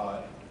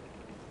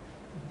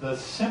 the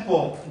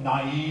simple,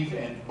 naive,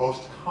 and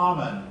most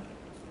common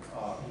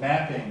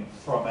mapping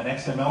from an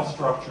XML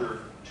structure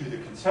to the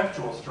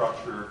conceptual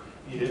structure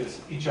is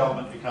each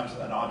element becomes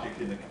an object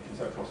in the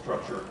conceptual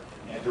structure,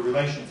 and the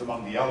relations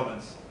among the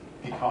elements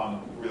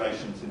become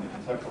relations in the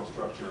conceptual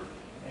structure.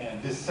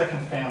 And this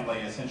second family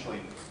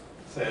essentially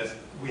says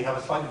we have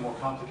a slightly more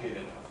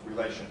complicated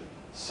relation.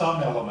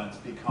 Some elements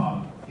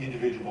become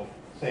individual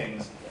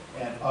things,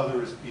 and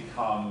others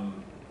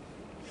become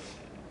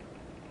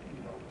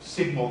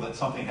signal that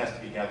something has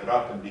to be gathered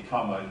up and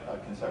become a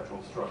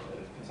conceptual structure,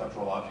 a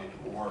conceptual object,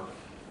 or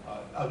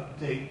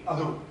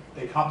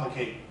they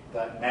complicate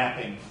that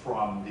mapping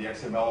from the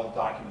XML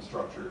document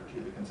structure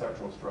to the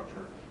conceptual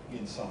structure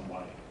in some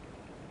way.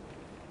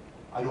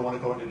 I don't want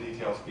to go into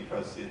details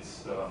because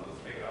it's...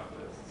 Let's make it up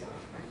this.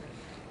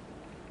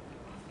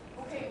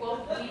 Okay,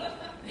 well,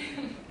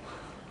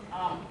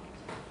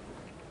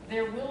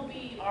 there will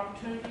be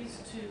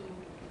opportunities to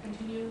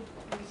continue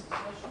these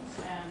discussions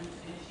and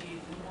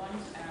initiate new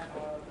ones at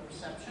the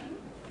reception,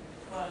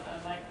 but